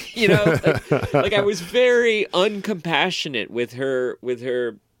things, like I was very uncompassionate with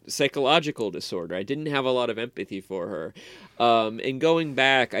her psychological disorder. I didn't have a lot of empathy for her. And going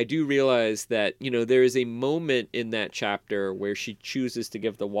back, I do realize that, there is a moment in that chapter where she chooses to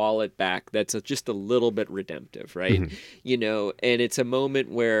give the wallet back that's just a little bit redemptive, right? And it's a moment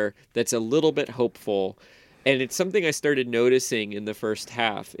where that's a little bit hopeful. And it's something I started noticing in the first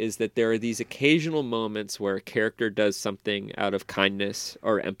half, is that there are these occasional moments where a character does something out of kindness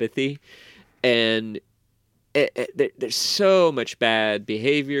or empathy. And there's so much bad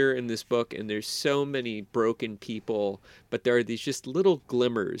behavior in this book, and there's so many broken people, but there are these just little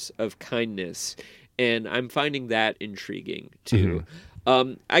glimmers of kindness, and I'm finding that intriguing too.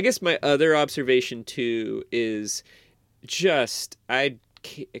 I guess my other observation too is just I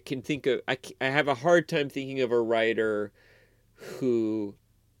have a hard time thinking of a writer who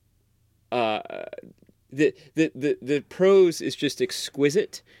the prose is just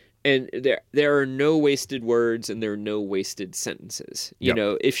exquisite. And there are no wasted words, and there are no wasted sentences.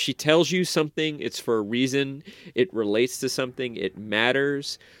 If she tells you something, it's for a reason. It relates to something. It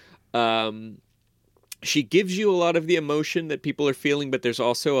matters. She gives you a lot of the emotion that people are feeling, but there's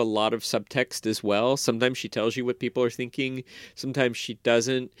also a lot of subtext as well. Sometimes she tells you what people are thinking. Sometimes she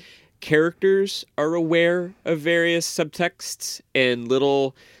doesn't. Characters are aware of various subtexts and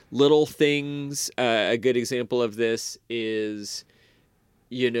little things. A good example of this is,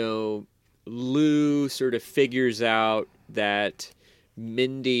 Lou sort of figures out that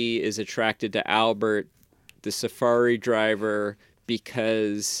Mindy is attracted to Albert, the safari driver,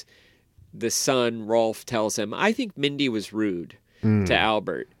 because the son, Rolf, tells him, I think Mindy was rude to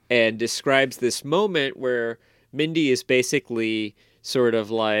Albert, and describes this moment where Mindy is basically sort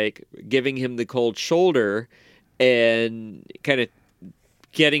of like giving him the cold shoulder and kind of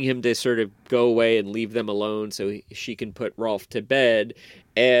getting him to sort of go away and leave them alone so she can put Rolf to bed.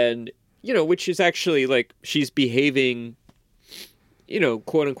 And, which is actually like she's behaving,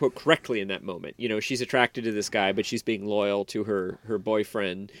 quote unquote correctly in that moment. She's attracted to this guy, but she's being loyal to her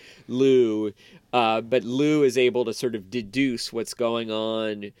boyfriend, Lou. But Lou is able to sort of deduce what's going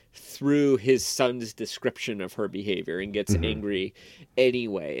on through his son's description of her behavior and gets angry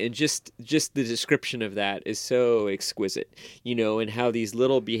anyway. And just the description of that is so exquisite, and how these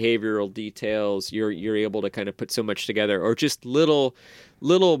little behavioral details you're able to kind of put so much together, or just little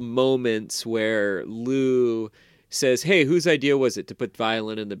moments where Lou says, hey, whose idea was it to put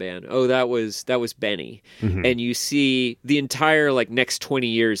violin in the band? Oh, that was Benny. And you see the entire next 20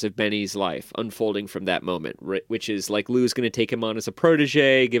 years of Benny's life unfolding from that moment, which is like Lou's going to take him on as a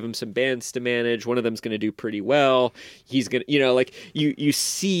protege, give him some bands to manage. One of them's going to do pretty well. He's going to, you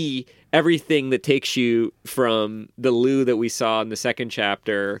see everything that takes you from the Lou that we saw in the second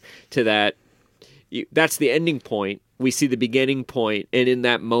chapter to that. That's the ending point. We see the beginning point, and in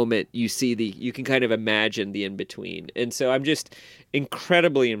that moment, you can kind of imagine the in-between. And so I'm just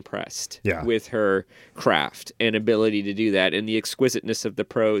incredibly impressed with her craft and ability to do that, and the exquisiteness of the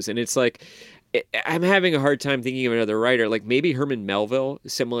prose. And it's like, I'm having a hard time thinking of another writer, like maybe Herman Melville,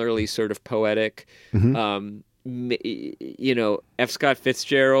 similarly sort of poetic. F. Scott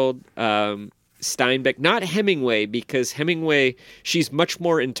Fitzgerald, Steinbeck, not Hemingway, because Hemingway, she's much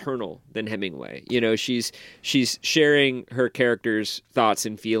more internal than Hemingway. She's sharing her character's thoughts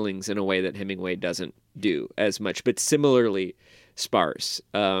and feelings in a way that Hemingway doesn't do as much, but similarly sparse,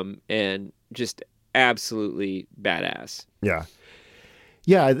 and just absolutely badass. Yeah.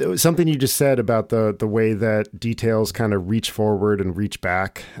 Something you just said about the way that details kind of reach forward and reach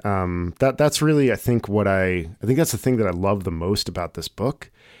back. That's really, I think that's the thing that I love the most about this book.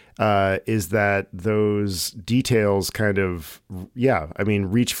 Is that those details kind of,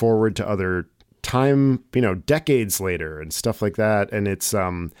 reach forward to other time, decades later and stuff like that. And it's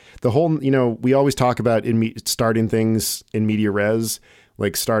the whole, we always talk about starting things in media res,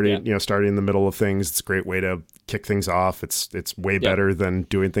 like starting in the middle of things. It's a great way to kick things off. It's way better than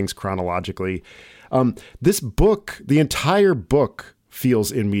doing things chronologically. This book, the entire book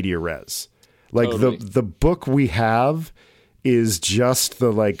feels in media res. Like totally. the book we have is just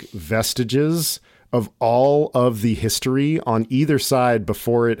the vestiges of all of the history on either side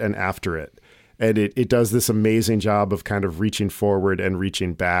before it and after it. And it does this amazing job of kind of reaching forward and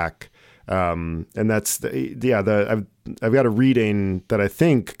reaching back And that's I've got a reading that I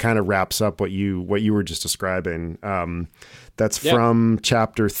think kind of wraps up what you were just describing. That's from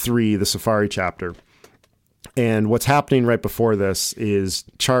chapter 3, the Safari chapter. And what's happening right before this is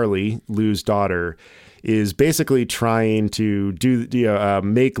Charlie, Lou's daughter, is basically trying to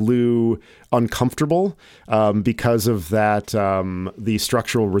make Lou uncomfortable because of that the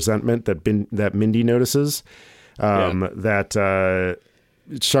structural resentment that Mindy notices. That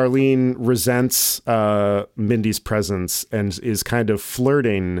Charlene resents Mindy's presence and is kind of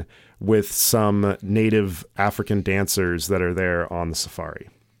flirting with some native African dancers that are there on the safari.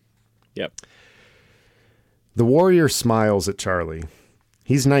 Yep. The warrior smiles at Charlie.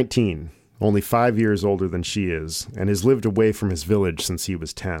 He's 19, only 5 years older than she is, and has lived away from his village since he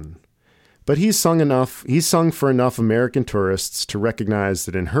was 10. But he's sung for enough American tourists to recognize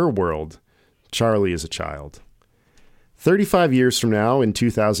that in her world, Charlie is a child. 35 years from now, in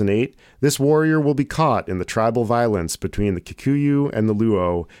 2008, this warrior will be caught in the tribal violence between the Kikuyu and the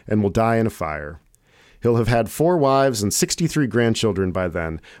Luo and will die in a fire. He'll have had 4 wives and 63 grandchildren by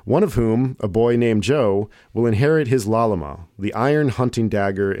then, one of whom, a boy named Joe, will inherit his lalama, the iron hunting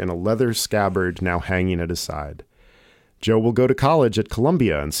dagger in a leather scabbard now hanging at his side. Joe will go to college at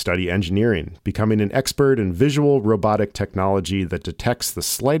Columbia and study engineering, becoming an expert in visual robotic technology that detects the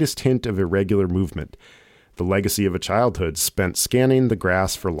slightest hint of irregular movement, the legacy of a childhood spent scanning the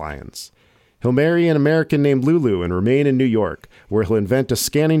grass for lions. He'll marry an American named Lulu and remain in New York, where he'll invent a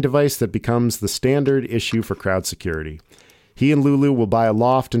scanning device that becomes the standard issue for crowd security. He and Lulu will buy a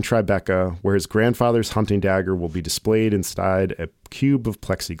loft in Tribeca, where his grandfather's hunting dagger will be displayed inside a cube of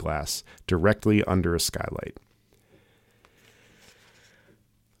plexiglass, directly under a skylight.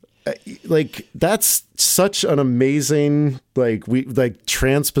 That's such an amazing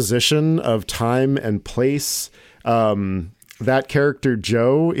transposition of time and place. That character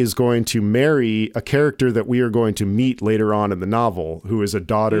Joe is going to marry a character that we are going to meet later on in the novel, who is a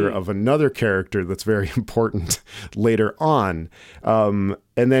daughter of another character that's very important later on. And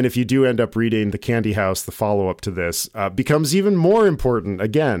then if you do end up reading The Candy House, the follow-up to this becomes even more important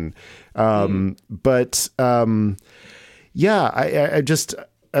again.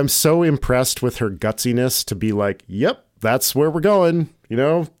 I'm so impressed with her gutsiness to be like, yep, that's where we're going.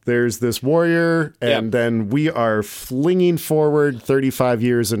 There's this warrior, and then we are flinging forward 35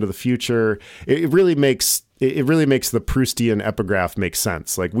 years into the future. It really makes the Proustian epigraph make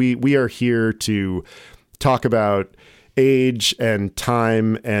sense. Like we are here to talk about age and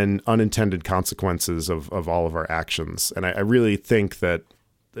time and unintended consequences of all of our actions. And I really think that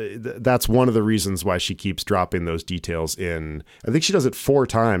that's one of the reasons why she keeps dropping those details in. I think she does it 4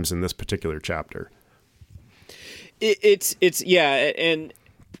 times in this particular chapter. It's and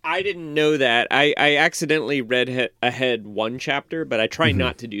I didn't know that. I accidentally read ahead 1 chapter, but I try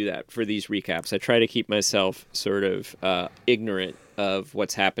not to do that for these recaps. I try to keep myself sort of ignorant of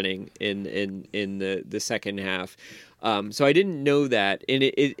what's happening in the second half. So I didn't know that, and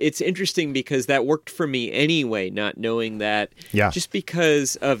it's interesting because that worked for me anyway, not knowing that. Just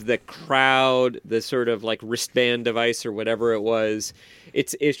because of the crowd, the sort of like wristband device or whatever it was,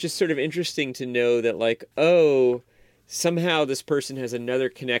 it's just sort of interesting to know that, like, oh, somehow this person has another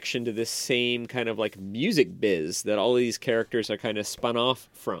connection to this same kind of like music biz that all of these characters are kind of spun off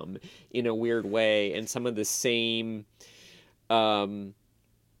from in a weird way, and some of the same sort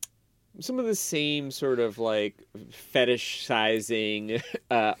of like fetishizing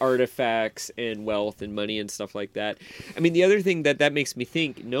artifacts and wealth and money and stuff like that. I mean, the other thing that makes me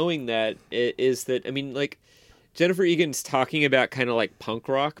think, knowing that, is that, I mean, like, Jennifer Egan's talking about kind of like punk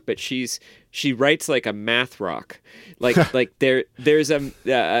rock, but she writes like a math rock, like there's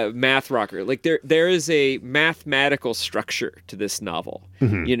a math rocker, like there is a mathematical structure to this novel.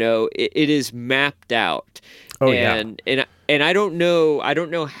 It is mapped out. And I don't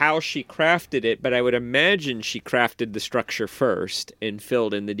know how she crafted it, but I would imagine she crafted the structure first and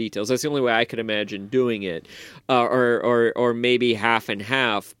filled in the details. That's the only way I could imagine doing it, or maybe half and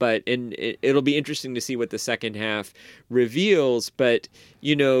half. But it'll be interesting to see what the second half reveals. But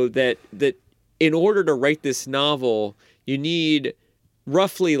that in order to write this novel, you need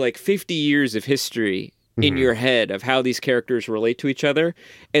roughly like 50 years of history in your head of how these characters relate to each other.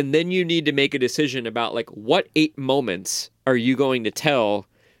 And then you need to make a decision about like what 8 moments are you going to tell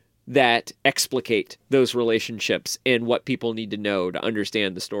that explicate those relationships and what people need to know to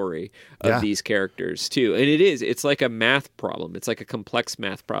understand the story of these characters too. And it's like a math problem. It's like a complex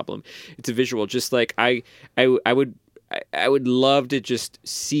math problem. It's a visual, just like I would love to just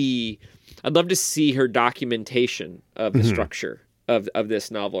see, I'd love to see her documentation of the structure of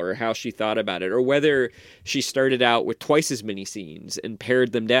this novel, or how she thought about it, or whether she started out with twice as many scenes and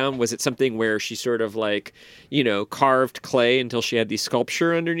pared them down. Was it something where she sort of like, carved clay until she had the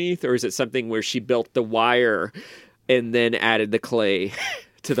sculpture underneath, or is it something where she built the wire and then added the clay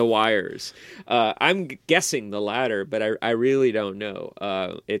to the wires? I'm guessing the latter, but I really don't know.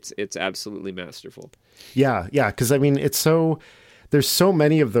 It's absolutely masterful. Yeah, because I mean, there's so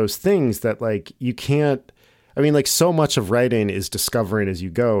many of those things that like you can't. I mean, like, so much of writing is discovering as you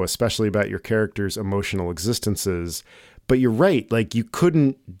go, especially about your characters' emotional existences. But you're right. Like, you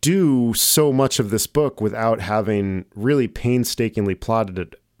couldn't do so much of this book without having really painstakingly plotted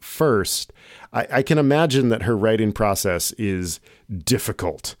it first. I can imagine that her writing process is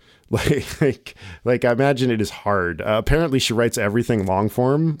difficult. Like I imagine it is hard. Apparently, she writes everything long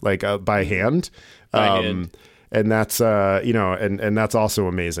form, like by hand. And that's, and that's also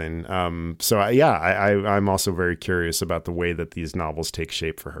amazing. I'm also very curious about the way that these novels take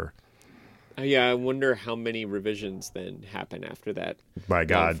shape for her. Yeah, I wonder how many revisions then happen after that. By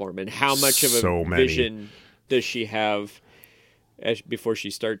God. Form, and how much of a vision does she have before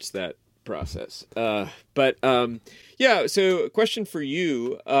she starts that process? So a question for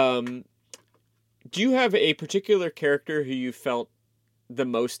you. Do you have a particular character who you felt the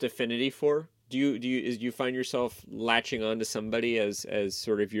most affinity for? Do you find yourself latching on to somebody as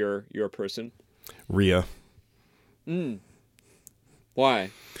sort of your person? Rhea.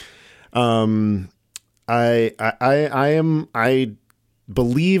 Why? I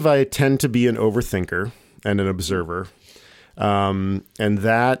believe I tend to be an overthinker and an observer. And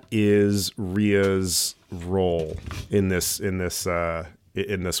that is Rhea's role in this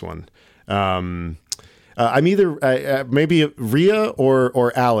one. I'm either maybe Rhea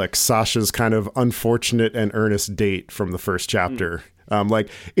or Alex, Sasha's kind of unfortunate and earnest date from the first chapter.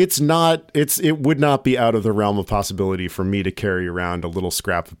 It would not be out of the realm of possibility for me to carry around a little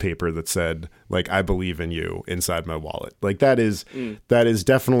scrap of paper that said, like, I believe in you inside my wallet. Like that is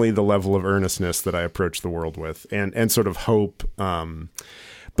definitely the level of earnestness that I approach the world with and sort of hope.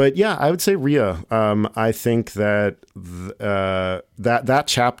 But yeah, I would say Rhea. I think that that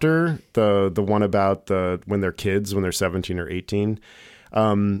chapter, the one about when they're kids, when they're 17 or 18,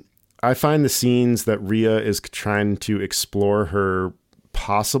 I find the scenes that Rhea is trying to explore her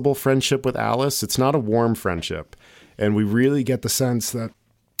possible friendship with Alice. It's not a warm friendship, and we really get the sense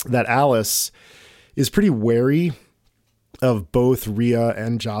that Alice is pretty wary of both Rhea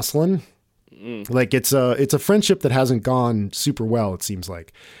and Jocelyn. Like it's a friendship that hasn't gone super well, it seems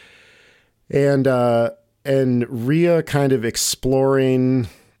like. And Rhea kind of exploring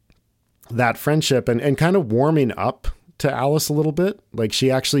that friendship and kind of warming up to Alice a little bit. Like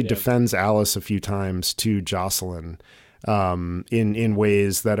she actually defends Alice a few times to Jocelyn, in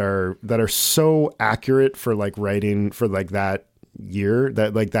ways that are so accurate for like writing for like that year,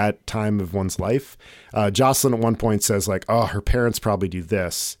 that like that time of one's life. Jocelyn at one point says like, oh, her parents probably do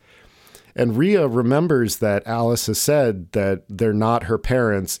this. And Rhea remembers that Alice has said that they're not her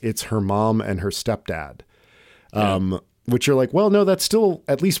parents, it's her mom and her stepdad. Which you're like, well, no, that's still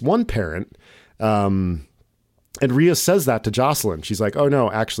at least one parent. And Rhea says that to Jocelyn. She's like, oh,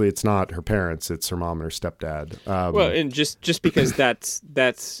 no, actually, it's not her parents. It's her mom and her stepdad. Well, and just because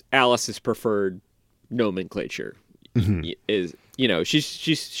that's Alice's preferred nomenclature is,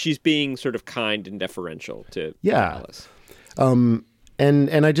 she's being sort of kind and deferential to Alice.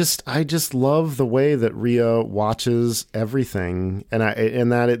 And I just love the way that Rhea watches everything, and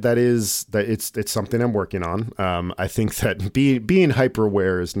it's something I'm working on. I think that being hyper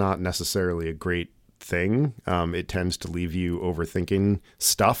aware is not necessarily a great thing. It tends to leave you overthinking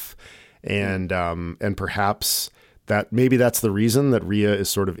stuff, and perhaps that maybe that's the reason that Rhea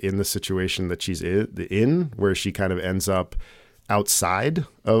is sort of in the situation that she's in, where she kind of ends up outside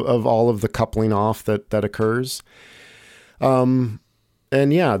of all of the coupling off that occurs.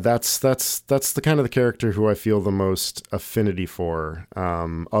 And yeah, that's the kind of the character who I feel the most affinity for,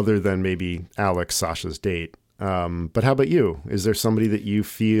 other than maybe Alex, Sasha's date. But how about you? Is there somebody that you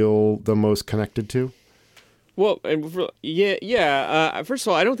feel the most connected to? Well, first of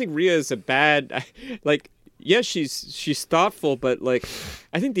all, I don't think Rhea is a bad, she's thoughtful, but like,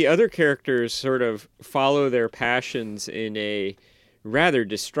 I think the other characters sort of follow their passions in a rather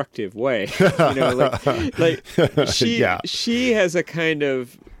destructive way. She has a kind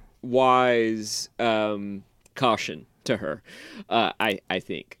of wise caution to her. I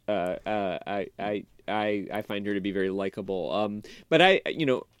think I find her to be very likable. But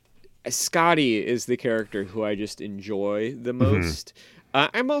Scotty is the character who I just enjoy the most.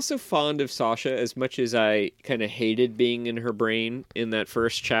 I'm also fond of Sasha, as much as I kind of hated being in her brain in that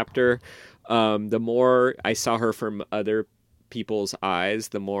first chapter. The more I saw her from other people's eyes,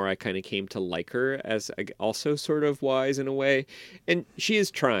 the more I kind of came to like her as also sort of wise in a way. And she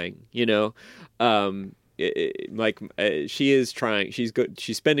is trying, she is trying. She's good.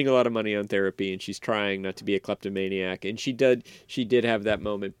 She's spending a lot of money on therapy, and she's trying not to be a kleptomaniac. And she did have that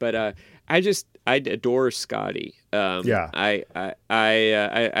moment. But I adore Scotty. I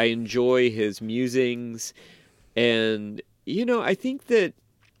enjoy his musings, and I think that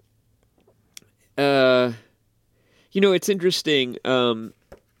it's interesting.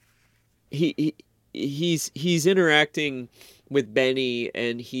 He's interacting with Benny,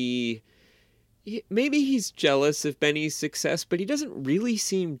 and maybe he's jealous of Benny's success, but he doesn't really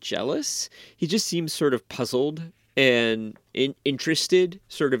seem jealous. He just seems sort of puzzled and interested,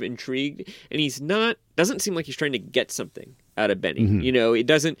 sort of intrigued, and doesn't seem like he's trying to get something out of Benny.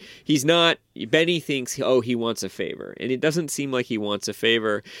 Benny thinks, he wants a favor, and it doesn't seem like he wants a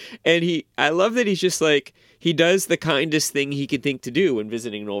favor. And I love that he's just like, he does the kindest thing he could think to do when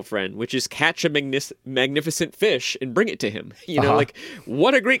visiting an old friend, which is catch a magnificent fish and bring it to him. Like,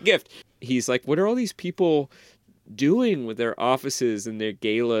 what a great gift. He's like, what are all these people doing with their offices and their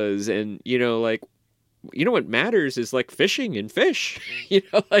galas? And, what matters is like fishing and fish,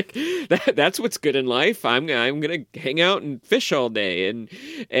 that's what's good in life. I'm going to hang out and fish all day.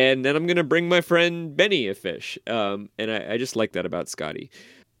 And then I'm going to bring my friend Benny a fish. And I just like that about Scotty.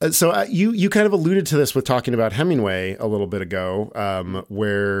 So you kind of alluded to this with talking about Hemingway a little bit ago,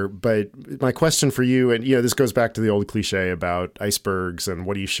 but my question for you, and this goes back to the old cliche about icebergs and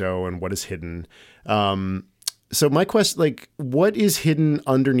what do you show and what is hidden. So my question, what is hidden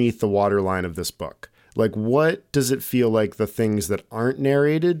underneath the waterline of this book? What does it feel like the things that aren't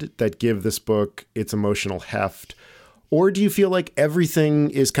narrated that give this book its emotional heft? Or do you feel like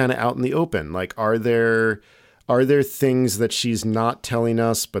everything is kind of out in the open? Are there things that she's not telling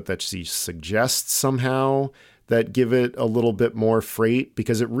us, but that she suggests somehow that give it a little bit more freight?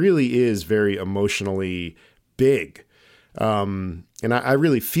 Because it really is very emotionally big. And I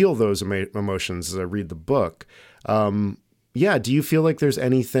really feel those emotions as I read the book. Do you feel like there's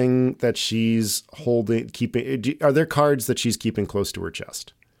anything that she's are there cards that she's keeping close to her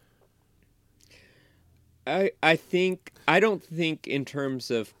chest? I don't think in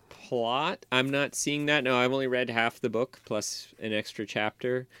terms of plot, I'm not seeing that. No, I've only read half the book plus an extra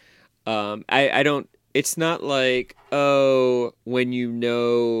chapter. I don't, it's not like, when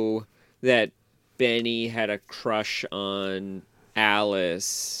that Benny had a crush on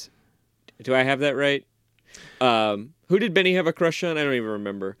Alice. Do I have that right? Who did Benny have a crush on? I don't even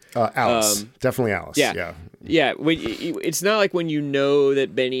remember. Alice. Definitely Alice. Yeah. Yeah. It's not like when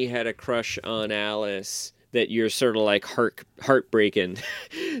that Benny had a crush on Alice that you're sort of like heartbreaking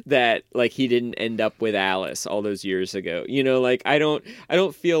that like he didn't end up with Alice all those years ago. I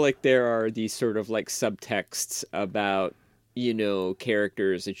don't feel like there are these sort of like subtexts about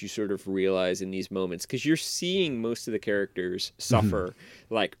characters that you sort of realize in these moments, because you're seeing most of the characters suffer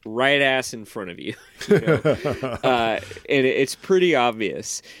like right ass in front of you, and it's pretty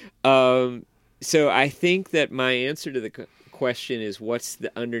obvious. So I think that my answer to the question is what's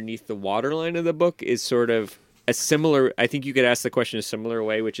underneath the waterline of the book is sort of a similar, I think you could ask the question a similar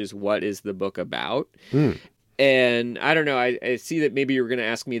way, which is what is the book about? And I don't know, I see that maybe you were going to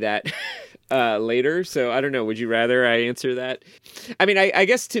ask me that later. So I don't know. Would you rather I answer that? I mean, I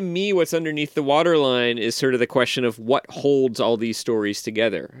guess to me, what's underneath the waterline is sort of the question of what holds all these stories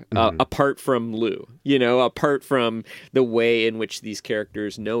together, apart from Lou, apart from the way in which these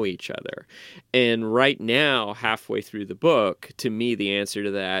characters know each other. And right now, halfway through the book, to me, the answer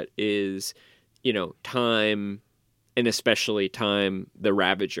to that is, time, and especially time, the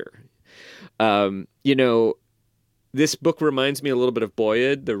Ravager. This book reminds me a little bit of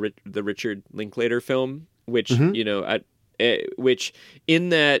Boyhood, the Richard Linklater film, which which in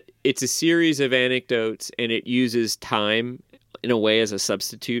that it's a series of anecdotes and it uses time in a way as a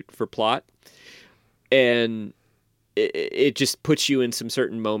substitute for plot, and it just puts you in some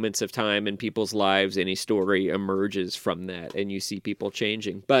certain moments of time in people's lives. Any story emerges from that, and you see people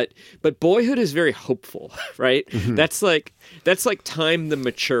changing. But Boyhood is very hopeful, right? That's like time the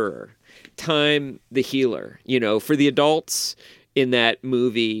mature. Time the healer. For the adults in that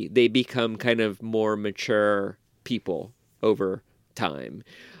movie, they become kind of more mature people over time.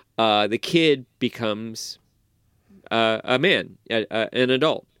 The kid becomes a man, an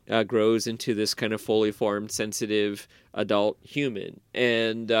adult, grows into this kind of fully formed, sensitive adult human.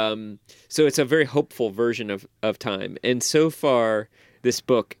 And so it's a very hopeful version of time. And so far, this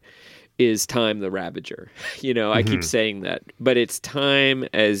book is Time the Ravager. I keep saying that, but it's time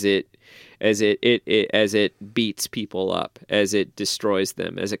as it as it beats people up, as it destroys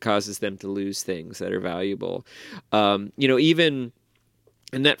them, as it causes them to lose things that are valuable. Even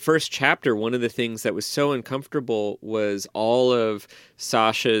in that first chapter, one of the things that was so uncomfortable was all of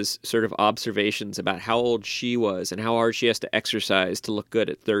Sasha's sort of observations about how old she was and how hard she has to exercise to look good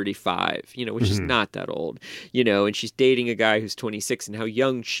at 35, which is not that old, and she's dating a guy who's 26 and how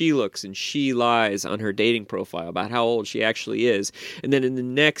young she looks, and she lies on her dating profile about how old she actually is. And then in the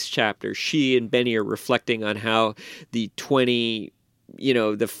next chapter, she and Benny are reflecting on how the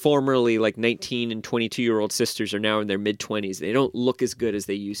the formerly like 19 and 22-year-old sisters are now in their mid-20s. They don't look as good as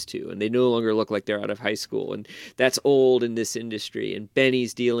they used to, and they no longer look like they're out of high school, and that's old in this industry. And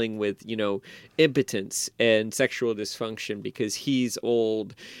Benny's dealing with, impotence and sexual dysfunction because he's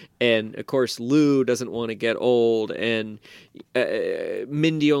old, and of course Lou doesn't want to get old, and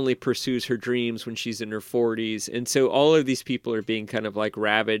Mindy only pursues her dreams when she's in her 40s. And so all of these people are being kind of like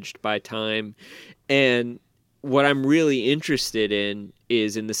ravaged by time. And what I'm really interested in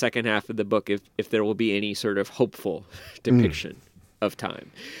is in the second half of the book, if there will be any sort of hopeful depiction of time.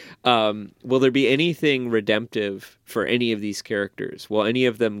 Will there be anything redemptive for any of these characters? Will any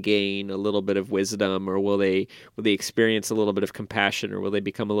of them gain a little bit of wisdom, or will they experience a little bit of compassion, or will they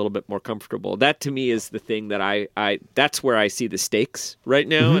become a little bit more comfortable? That to me is the thing that I that's where I see the stakes right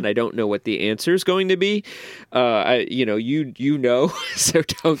now, and I don't know what the answer is going to be. You know, so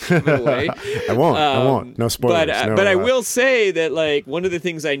don't give it away. I won't. No spoilers. But I will say that like one of the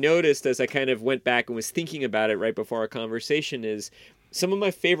things I noticed as I kind of went back and was thinking about it right before our conversation is, some of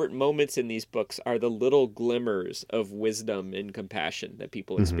my favorite moments in these books are the little glimmers of wisdom and compassion that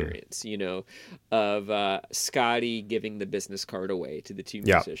people experience, of Scotty giving the business card away to the two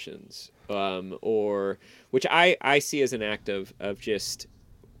musicians, or which I see as an act of just,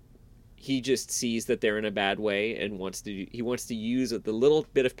 he just sees that they're in a bad way and wants to use the little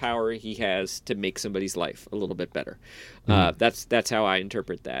bit of power he has to make somebody's life a little bit better. That's how I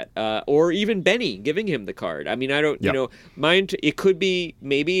interpret that. Or even Benny giving him the card. I mean, I don't, mind. It could be,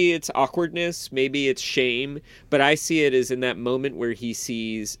 maybe it's awkwardness, maybe it's shame, but I see it as in that moment where he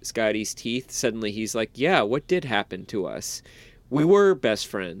sees Scotty's teeth. Suddenly he's like, yeah, what did happen to us? We were best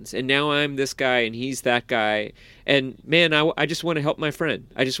friends, and now I'm this guy, and he's that guy. And man, I just want to help my friend.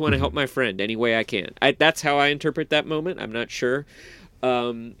 I just want to help my friend any way I can. That's how I interpret that moment. I'm not sure.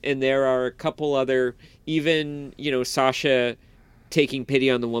 And there are a couple other, even, Sasha taking pity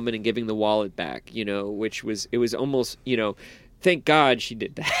on the woman and giving the wallet back, which was, it was almost, thank God she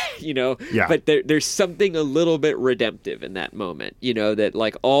did that, Yeah. But there's something a little bit redemptive in that moment, that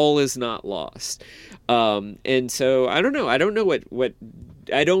like all is not lost. And so I don't know. I don't know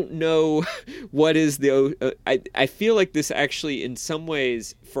what is the. I feel like this actually, in some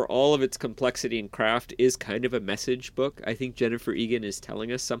ways, for all of its complexity and craft, is kind of a message book. I think Jennifer Egan is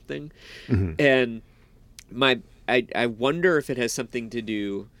telling us something, and I wonder if it has something to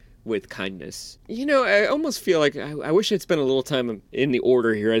do with kindness. I almost feel like I wish I'd spent a little time in the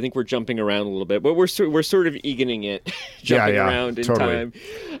order here. I think we're jumping around a little bit, but we're sort of Eganing it, jumping around in time.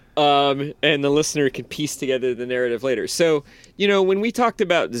 And the listener can piece together the narrative later. So, when we talked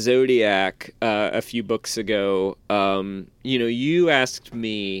about Zodiac a few books ago, you asked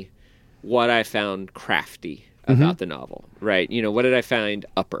me what I found crafty about the novel, right? What did I find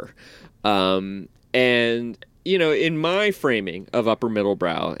upper? And in my framing of upper middle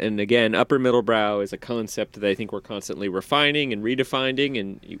brow, and again, upper middle brow is a concept that I think we're constantly refining and redefining,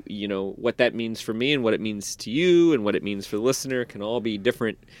 and what that means for me and what it means to you and what it means for the listener can all be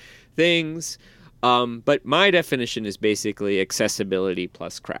different things. But my definition is basically accessibility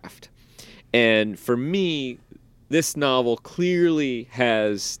plus craft. And for me, this novel clearly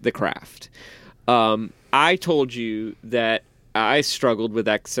has the craft. I told you that I struggled with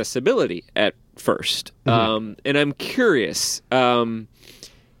accessibility at first. And I'm curious,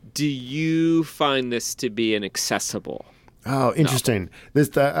 do you find this to be an accessible Oh, interesting.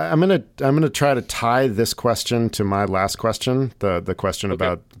 I'm gonna try to tie this question to my last question, the question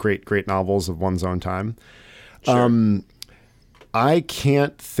about great novels of one's own time. Sure. I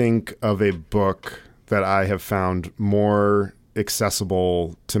can't think of a book that I have found more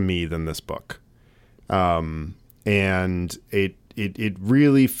accessible to me than this book. And it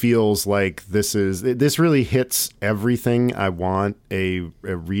really feels like this really hits everything I want a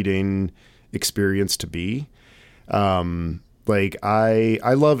reading experience to be. Like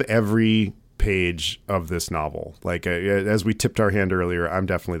I love every page of this novel. Like as we tipped our hand earlier, I'm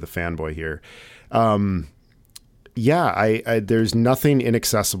definitely the fanboy here. There's nothing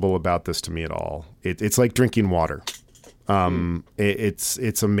inaccessible about this to me at all. It's like drinking water.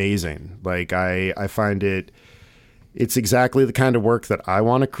 It's amazing. Like I find it it's exactly the kind of work that I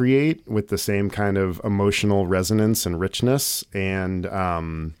want to create with the same kind of emotional resonance and richness. And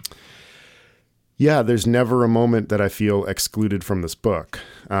there's never a moment that I feel excluded from this book.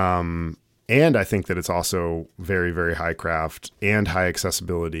 And I think that it's also very, very high craft and high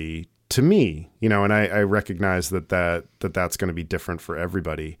accessibility to me, and I recognize that's going to be different for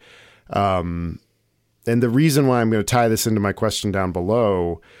everybody. And the reason why I'm going to tie this into my question down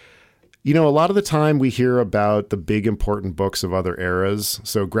below, a lot of the time we hear about the big important books of other eras.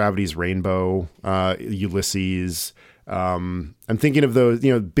 So Gravity's Rainbow, Ulysses. I'm thinking of those,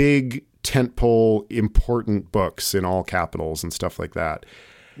 big tentpole important books in all capitals and stuff like that.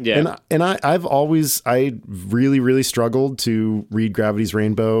 Yeah. And I really, really struggled to read Gravity's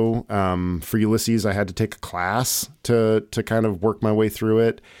Rainbow. For Ulysses, I had to take a class to kind of work my way through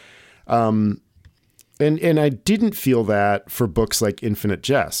it. And I didn't feel that for books like Infinite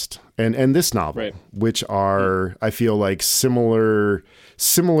Jest and this novel, right, which are, I feel like,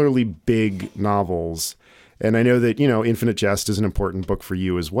 similarly big novels. And I know that, Infinite Jest is an important book for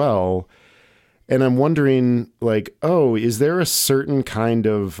you as well. And I'm wondering, is there a certain kind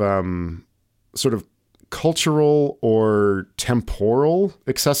of sort of cultural or temporal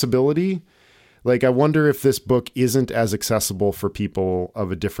accessibility? I wonder if this book isn't as accessible for people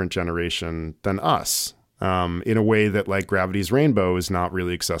of a different generation than us, in a way that Gravity's Rainbow is not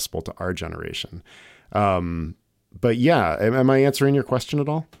really accessible to our generation. But yeah, am I answering your question at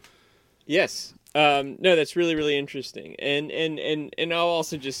all? Yes. No, that's really, really interesting. And I'll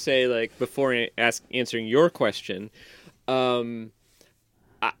also just say, before answering your question, I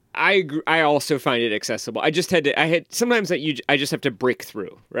also find it accessible. I just sometimes I just have to break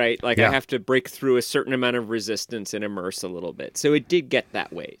through, right? I have to break through a certain amount of resistance and immerse a little bit. So it did get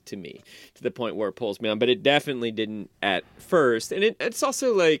that way to me, to the point where it pulls me on, but it definitely didn't at first. And it's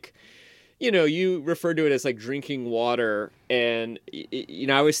also you referred to it as drinking water. And,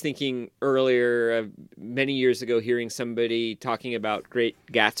 I was thinking earlier, many years ago, hearing somebody talking about Great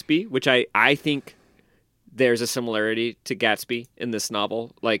Gatsby, which I think there's a similarity to Gatsby in this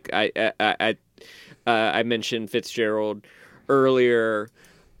novel. I mentioned Fitzgerald earlier.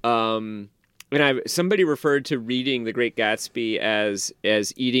 And somebody referred to reading The Great Gatsby as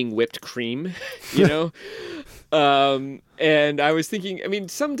eating whipped cream, And I was thinking,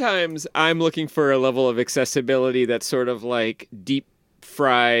 sometimes I'm looking for a level of accessibility that's sort of deep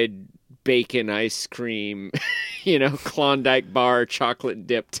fried bacon ice cream, Klondike bar chocolate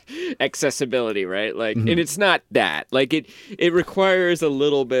dipped accessibility, right? And it's not that. It requires a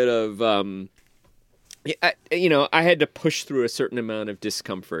little bit of I had to push through a certain amount of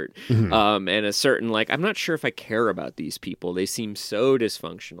discomfort, and a certain I'm not sure if I care about these people. They seem so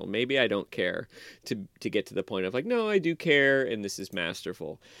dysfunctional. Maybe I don't care to get to the point of no, I do care, and this is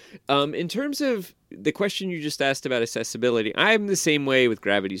masterful. In terms of the question you just asked about accessibility, I'm the same way with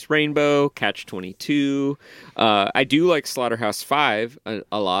Gravity's Rainbow, Catch-22. I do like Slaughterhouse-5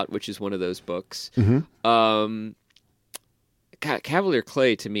 a lot, which is one of those books. Cavalier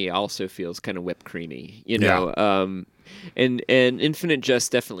Clay to me also feels kind of whipped creamy, and Infinite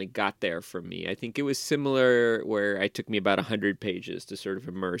Jest definitely got there for me. I think it was similar, where it took me about 100 pages to sort of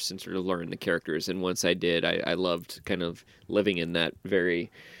immerse and sort of learn the characters. And once I did, I loved kind of living in that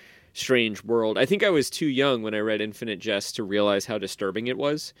very strange world. I think I was too young when I read Infinite Jest to realize how disturbing it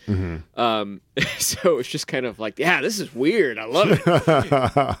was. So it's just kind of this is weird. I love it.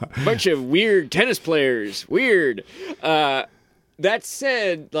 Bunch of weird tennis players. Weird. That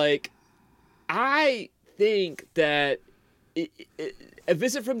said, I think that A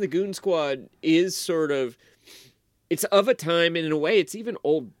Visit from the Goon Squad is sort of, it's of a time, and in a way it's even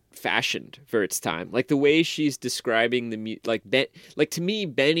old-fashioned for its time. The way she's describing to me,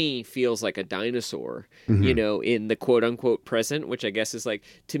 Benny feels like a dinosaur, in the quote-unquote present, which I guess is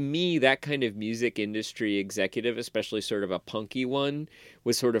to me, that kind of music industry executive, especially sort of a punky one,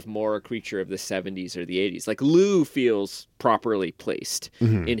 was sort of more a creature of the 70s or the 80s. Lou feels properly placed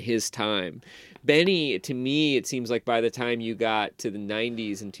in his time. Benny, to me, it seems by the time you got to the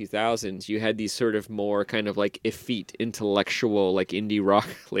 90s and 2000s, you had these sort of more kind of effete, intellectual, indie rock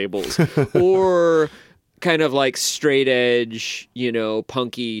labels, or kind of straight edge,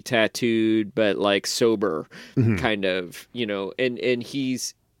 punky, tattooed, but sober kind of, and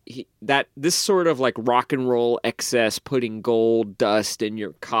this sort of rock and roll excess, putting gold dust in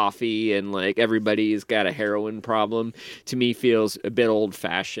your coffee, and everybody's got a heroin problem, to me feels a bit old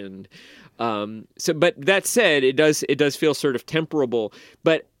fashioned. But that said, it does feel sort of temperable.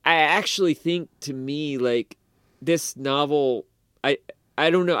 But I actually think, to me, this novel, I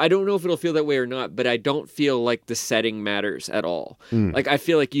don't know. I don't know if it'll feel that way or not, but I don't feel the setting matters at all. I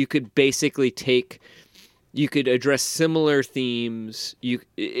feel you could basically take You could address similar themes.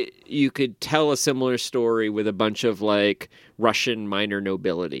 You could tell a similar story with a bunch of like Russian minor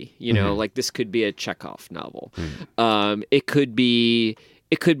nobility. You know, like this could be a Chekhov novel. It could be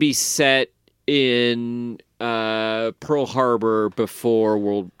set in Pearl Harbor before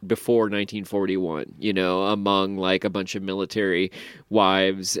 1941. You know, among like a bunch of military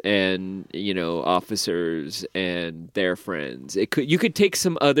wives and officers and their friends. You could take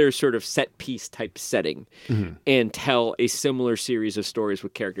some other sort of set piece type setting and tell a similar series of stories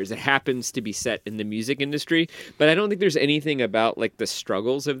with characters. It happens to be set in the music industry, but I don't think there's anything about like the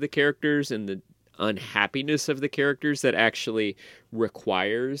struggles of the characters and the unhappiness of the characters that actually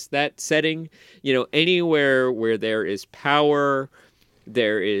requires that setting. Anywhere where there is power,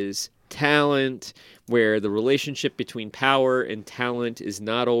 there is talent, where the relationship between power and talent is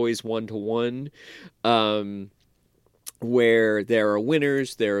not always one-to-one, where there are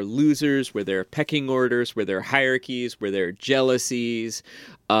winners, there are losers, where there are pecking orders, where there are hierarchies, where there are jealousies,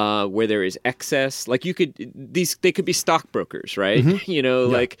 where there is excess. Like they could be stockbrokers, right?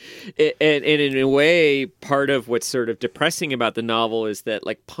 Like, and in a way, part of what's sort of depressing about the novel is that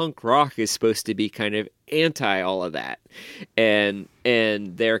like punk rock is supposed to be kind of anti all of that, and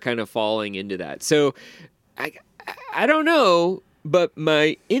they're kind of falling into that. So I don't know, but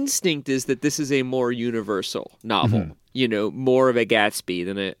my instinct is that this is a more universal novel. More of a Gatsby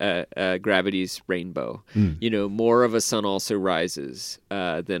than a Gravity's Rainbow. More of a Sun Also Rises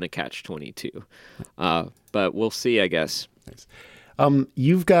than a Catch-22. But we'll see, I guess. Nice.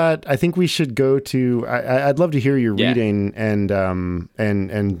 You've got. I think we should go to. I'd love to hear your reading and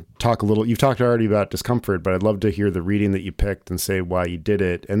talk a little. You've talked already about Discomfort, but I'd love to hear the reading that you picked and say why you did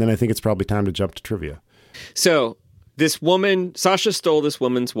it. And then I think it's probably time to jump to trivia. So. This woman, Sasha stole this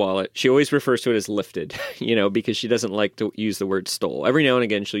woman's wallet. She always refers to it as lifted, because she doesn't like to use the word stole. Every now and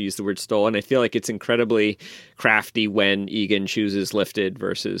again, she'll use the word stole. And I feel like it's incredibly crafty when Egan chooses lifted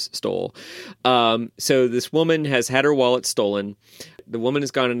versus stole. So this woman has had her wallet stolen. The woman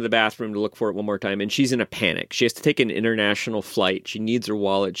has gone into the bathroom to look for it one more time, and she's in a panic. She has to take an international flight. She needs her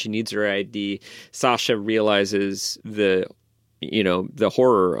wallet. She needs her ID. Sasha realizes the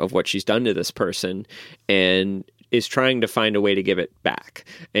horror of what she's done to this person and is trying to find a way to give it back.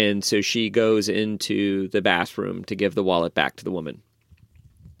 And so she goes into the bathroom to give the wallet back to the woman.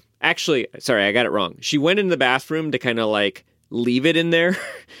 Actually, sorry, I got it wrong. She went into the bathroom to kind of like leave it in there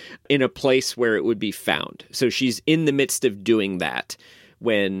in a place where it would be found. So she's in the midst of doing that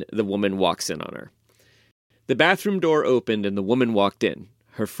when the woman walks in on her. The bathroom door opened and the woman walked in.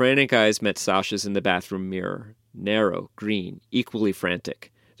 Her frantic eyes met Sasha's in the bathroom mirror. Narrow, green, equally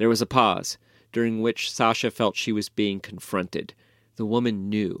frantic. There was a pause, during which Sasha felt she was being confronted. The woman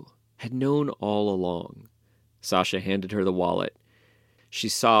knew, had known all along. Sasha handed her the wallet. She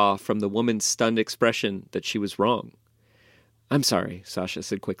saw from the woman's stunned expression that she was wrong. "I'm sorry," Sasha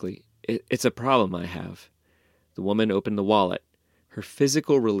said quickly. It's a problem I have." The woman opened the wallet. Her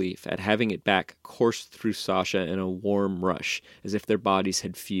physical relief at having it back coursed through Sasha in a warm rush, as if their bodies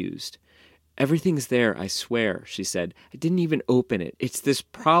had fused. "Everything's there, I swear," she said. "I didn't even open it. It's this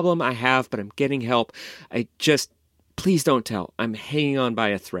problem I have, but I'm getting help. Please don't tell. I'm hanging on by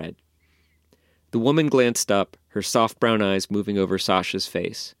a thread." The woman glanced up, her soft brown eyes moving over Sasha's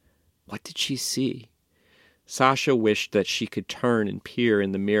face. What did she see? Sasha wished that she could turn and peer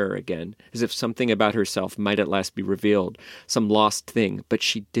in the mirror again, as if something about herself might at last be revealed, some lost thing, but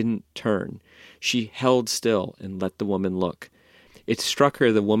she didn't turn. She held still and let the woman look. It struck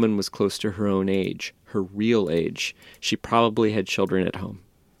her the woman was close to her own age, her real age. She probably had children at home.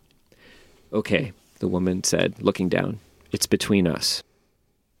 "Okay," the woman said, looking down. "It's between us."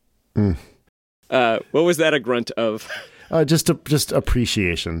 What was that a grunt of? Just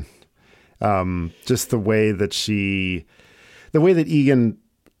appreciation. Just the way that Egan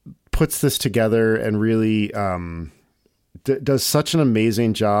puts this together and really does such an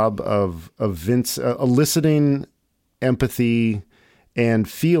amazing job of Vince eliciting empathy and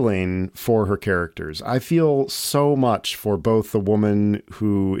feeling for her characters. I feel so much for both the woman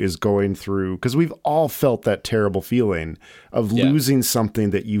who is going through, because we've all felt that terrible feeling of losing something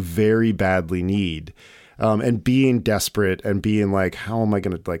that you very badly need, and being desperate and being like, how am I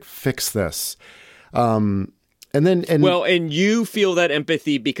going to fix this? And you feel that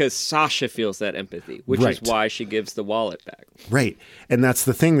empathy because Sasha feels that empathy, which is why she gives the wallet back. Right. And that's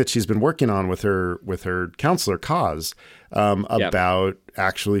the thing that she's been working on with her counselor, Kaz, about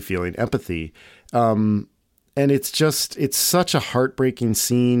actually feeling empathy. And it's such a heartbreaking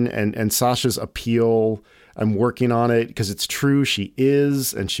scene, and Sasha's appeal, I'm working on it because it's true. She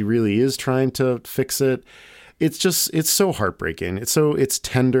really is trying to fix it. it's so heartbreaking. It's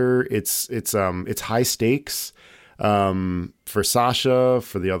tender. It's high stakes for Sasha,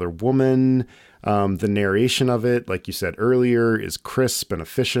 for the other woman. The narration of it, like you said earlier, is crisp and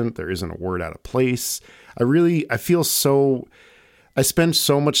efficient. There isn't a word out of place. I spend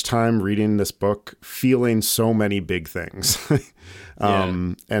so much time reading this book, feeling so many big things.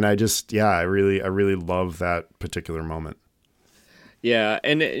 And I really love that particular moment. Yeah.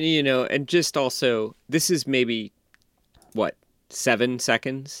 And, and just also, this is maybe, 7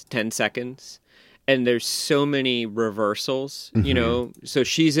 seconds, 10 seconds. And there's so many reversals, so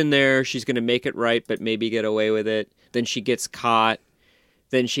she's in there, she's going to make it right, but maybe get away with it. Then she gets caught.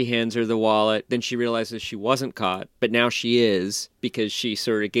 Then she hands her the wallet. Then she realizes she wasn't caught, but now she is because she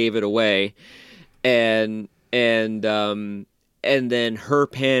sort of gave it away. And then her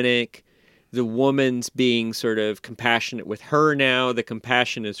panic, the woman's being sort of compassionate with her now. The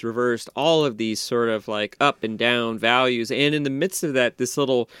compassion is reversed. All of these sort of like up and down values. And in the midst of that, this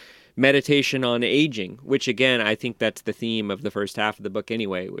little meditation on aging, which again, I think that's the theme of the first half of the book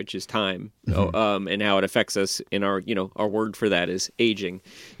anyway, which is time, and how it affects us in our word for that is aging,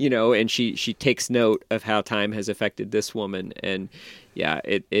 and she takes note of how time has affected this woman. And yeah,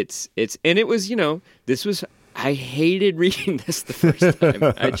 it was, I hated reading this the first time.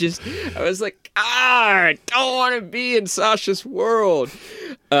 I was like, I don't want to be in Sasha's world.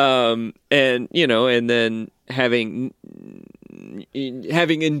 And then having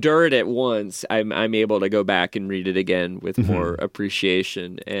endured it once, I'm able to go back and read it again with more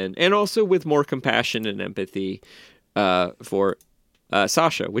appreciation and also with more compassion and empathy for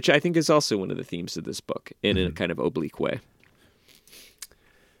Sasha, which I think is also one of the themes of this book in a kind of oblique way.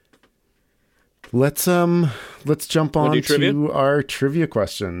 Let's jump on to our trivia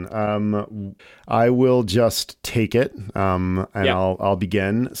question. I will just take it, and I'll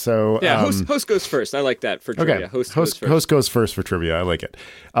begin. So host goes first. I like that for trivia. Okay. Host goes first for trivia. I like it.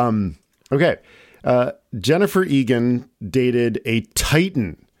 Okay. Jennifer Egan dated a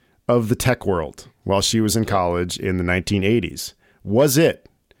titan of the tech world while she was in college in the 1980s. Was it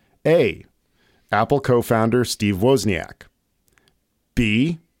A, Apple co-founder Steve Wozniak,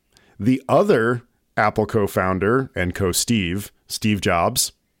 B, the other Apple co-founder and co-Steve, Steve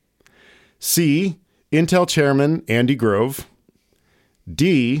Jobs, C, Intel chairman Andy Grove,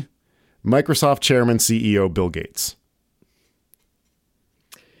 D, Microsoft chairman CEO Bill Gates?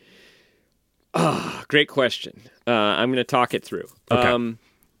 Great question. I'm going to talk it through. Okay.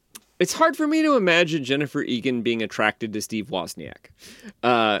 It's hard for me to imagine Jennifer Egan being attracted to Steve Wozniak.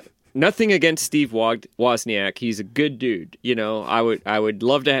 Nothing against Steve Wozniak. He's a good dude. I would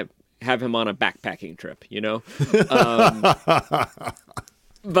love to have him on a backpacking trip,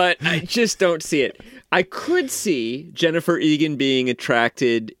 but I just don't see it. I could see Jennifer Egan being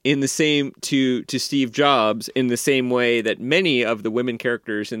attracted to Steve Jobs in the same way that many of the women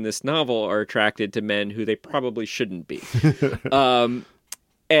characters in this novel are attracted to men who they probably shouldn't be.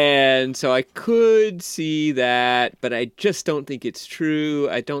 And so I could see that, but I just don't think it's true.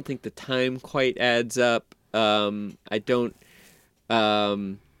 I don't think the time quite adds up.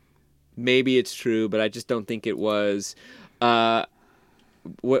 Maybe it's true, but I just don't think it was. Who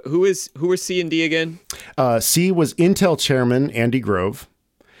was C and D again? C was Intel chairman Andy Grove,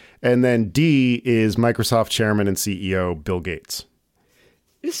 and then D is Microsoft chairman and CEO Bill Gates.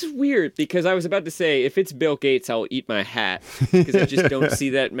 This is weird because I was about to say if it's Bill Gates, I'll eat my hat because I just don't see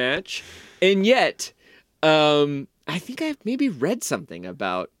that match. And yet, I think I've maybe read something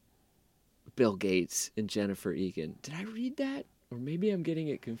about Bill Gates and Jennifer Egan. Did I read that? Or maybe I'm getting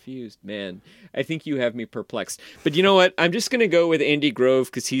it confused. Man, I think you have me perplexed. But you know what? I'm just going to go with Andy Grove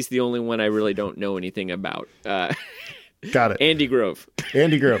because he's the only one I really don't know anything about. Got it. Andy Grove.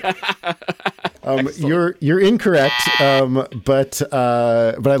 Andy Grove. You're incorrect. But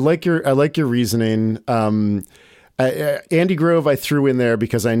I like your reasoning. Andy Grove I threw in there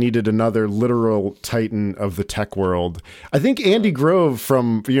because I needed another literal titan of the tech world. I think Andy Grove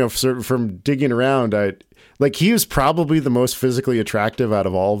from digging around, he was probably the most physically attractive out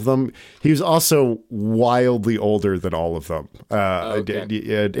of all of them. He was also wildly older than all of them.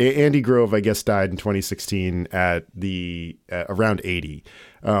 Andy Grove, I guess, died in 2016 at around 80.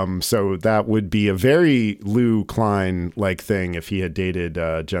 So that would be a very Lou Klein-like thing if he had dated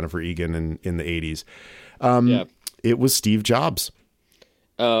Jennifer Egan in the 80s. It was Steve Jobs.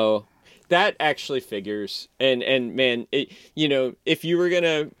 Oh, that actually figures. And man, if you were going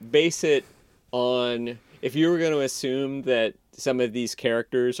to base it on... If you were going to assume that some of these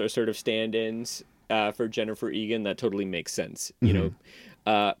characters are sort of stand-ins for Jennifer Egan, that totally makes sense.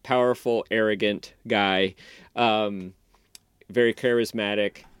 Powerful, arrogant guy, very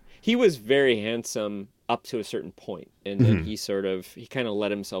charismatic. He was very handsome up to a certain point, and then he kind of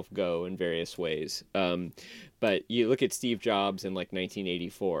let himself go in various ways. But you look at Steve Jobs in like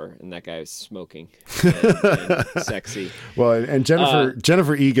 1984, and that guy was smoking and sexy. Well, and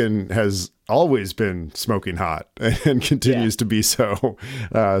Jennifer Egan has always been smoking hot and continues to be so.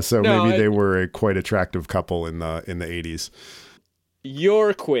 Maybe they were a quite attractive couple in the 80s.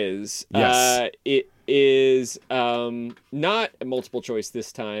 Your quiz. Yes. It is not a multiple choice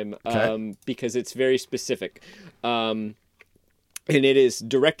this time, because it's very specific. And it is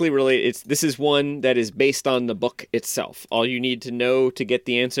directly related. This is one that is based on the book itself. All you need to know to get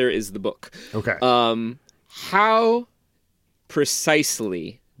the answer is the book. Okay. How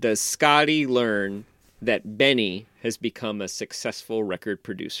precisely does Scotty learn that Benny has become a successful record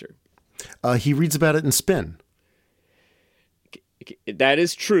producer? He reads about it in Spin. That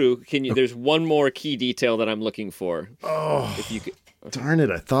is true. There's one more key detail that I'm looking for. Oh, if you could, darn it!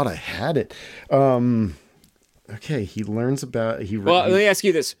 I thought I had it. Okay, he learns about Well, let me ask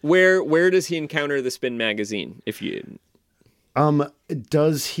you this: where does he encounter the Spin magazine?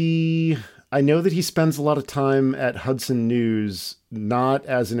 Does he? I know that he spends a lot of time at Hudson News, not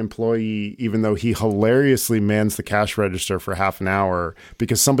as an employee, even though he hilariously mans the cash register for half an hour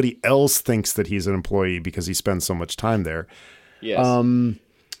because somebody else thinks that he's an employee because he spends so much time there. Yes. How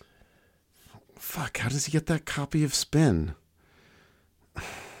does he get that copy of Spin?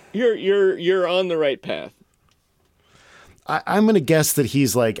 You're on the right path. I'm going to guess that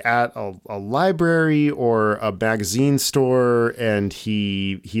he's like at a library or a magazine store, and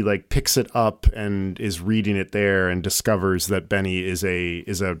he like picks it up and is reading it there and discovers that Benny is a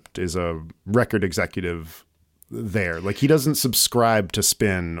record executive there. Like, he doesn't subscribe to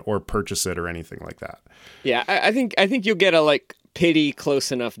Spin or purchase it or anything like that. Yeah, I think you'll get a like pity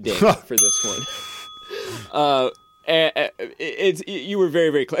close enough dig for this one. You were very,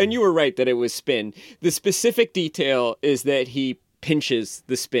 very close, and you were right that it was Spin. The specific detail is that he pinches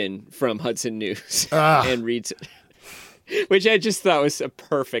the Spin from Hudson News and reads it, which I just thought was a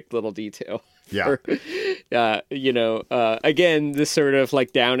perfect little detail. Yeah. Again, this sort of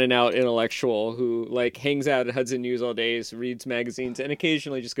like down and out intellectual who like hangs out at Hudson News all day, reads magazines, and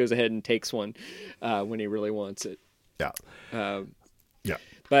occasionally just goes ahead and takes one when he really wants it. Yeah.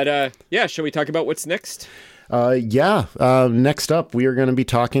 But shall we talk about what's next? Next up, we are going to be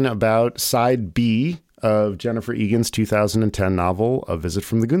talking about Side B of Jennifer Egan's 2010 novel, A Visit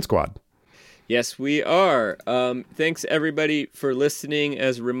from the Goon Squad. Yes, we are. Thanks, everybody, for listening.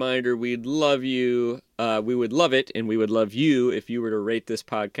 As a reminder, we'd love you. We would love it, and we would love you if you were to rate this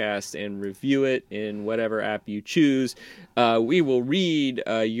podcast and review it in whatever app you choose. We will read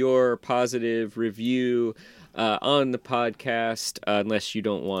your positive review on the podcast, unless you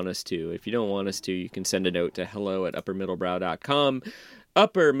don't want us to. If you don't want us to, you can send a note to hello@uppermiddlebrow.com.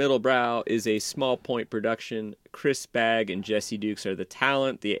 Upper Middlebrow is a Small Point production. Chris Bagg and Jesse Dukes are the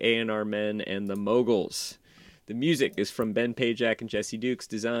talent, the A&R men, and the moguls. The music is from Ben Pajak and Jesse Dukes,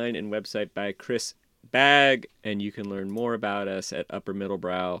 design and website by Chris Bagg, and you can learn more about us at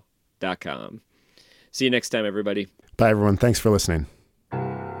uppermiddlebrow.com. See you next time, everybody. Bye, everyone. Thanks for listening.